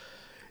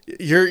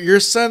 your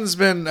son's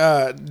been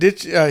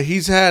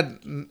he's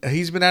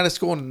been out of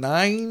school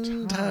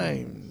 9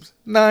 times.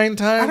 9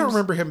 times. I don't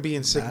remember him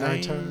being sick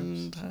 9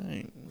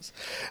 times.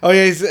 Oh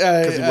yeah, he's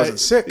Because he wasn't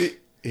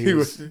sick. He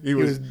was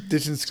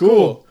ditching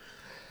school.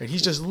 And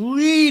he's just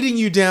leading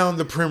you down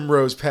the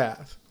primrose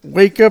path.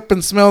 Wake up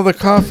and smell the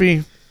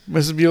coffee,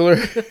 Mrs. Bueller.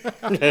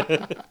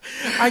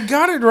 I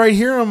got it right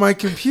here on my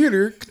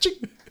computer.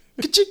 Ka-ching,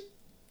 ka-ching,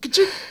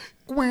 ka-ching,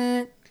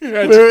 quack.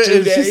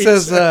 And she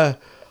says,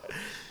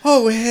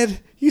 "Oh, Ed,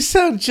 you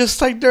sound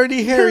just like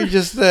Dirty Harry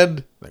just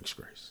then." Thanks,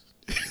 Grace.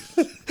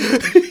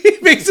 He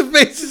makes a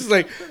face. He's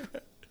like,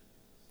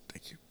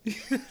 "Thank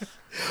you."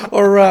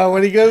 Or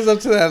when he goes up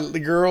to that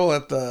girl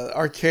at the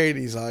arcade,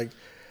 he's like,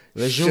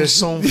 Les jeux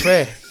sont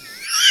faits.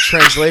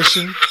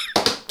 Translation: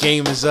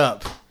 game is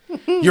up.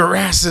 Your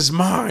ass is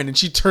mine. And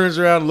she turns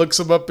around, looks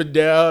him up and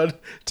down,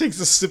 takes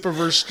a sip of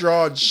her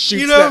straw, and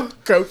shoots that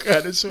Coke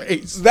at his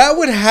face. That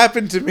would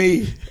happen to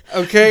me.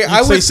 Okay,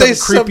 I would say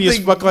something creepy as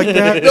fuck like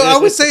that. No, I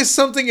would say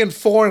something in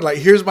foreign. Like,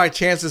 here's my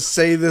chance to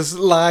say this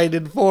line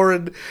in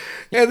foreign,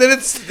 and then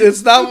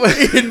it's not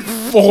in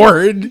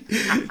foreign.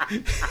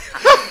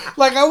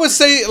 Like I would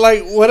say,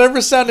 like whatever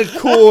sounded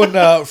cool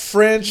in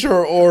French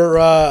or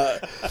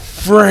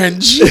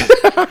French.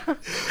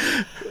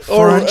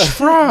 French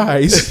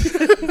fries.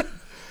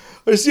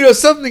 Or, you know,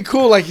 something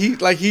cool like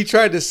he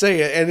tried to say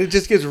it, and it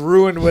just gets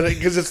ruined when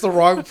because it's the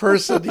wrong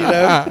person. You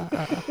know.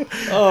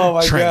 Oh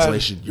my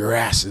Translation: your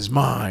ass is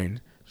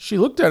mine. She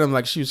looked at him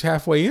like she was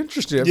halfway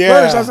interested at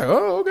Yeah. first. I was like,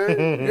 oh,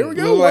 okay. Here we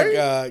go.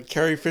 Like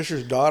Carrie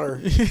Fisher's daughter.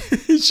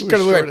 She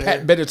kind of looked like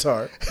Pat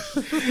Benatar.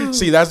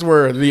 See, that's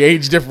where the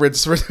age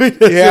difference.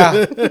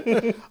 Yeah.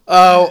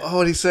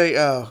 What did he say?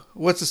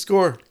 What's the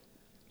score?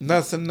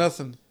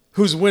 Nothing.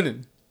 Who's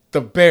winning?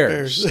 The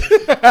Bears.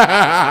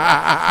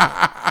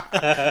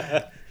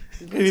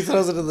 And he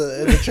throws it in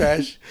the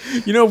trash.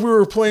 You know, if we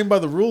were playing by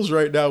the rules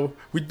right now,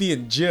 we'd be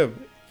in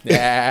gym.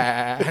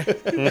 Yeah.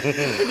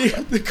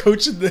 The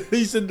coach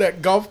he's in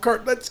that golf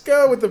cart. Let's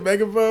go with the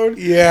megaphone.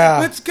 Yeah.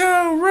 Let's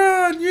go,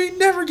 run. You ain't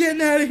never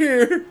getting out of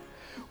here.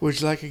 Would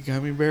you like a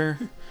gummy bear?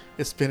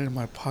 It's been in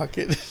my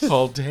pocket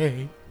all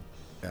day.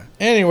 Yeah.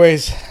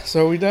 Anyways,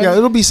 so we done? Yeah,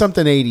 it'll be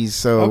something 80s.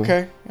 So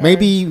okay.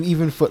 Maybe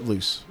even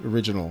Footloose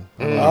original.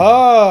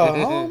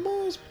 Oh,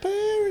 almost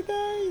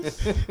paradise.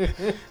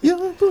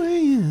 You're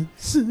playing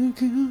so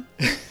cool.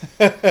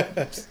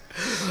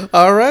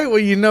 All right. Well,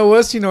 you know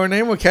us. You know our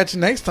name. We'll catch you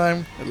next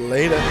time.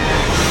 Later.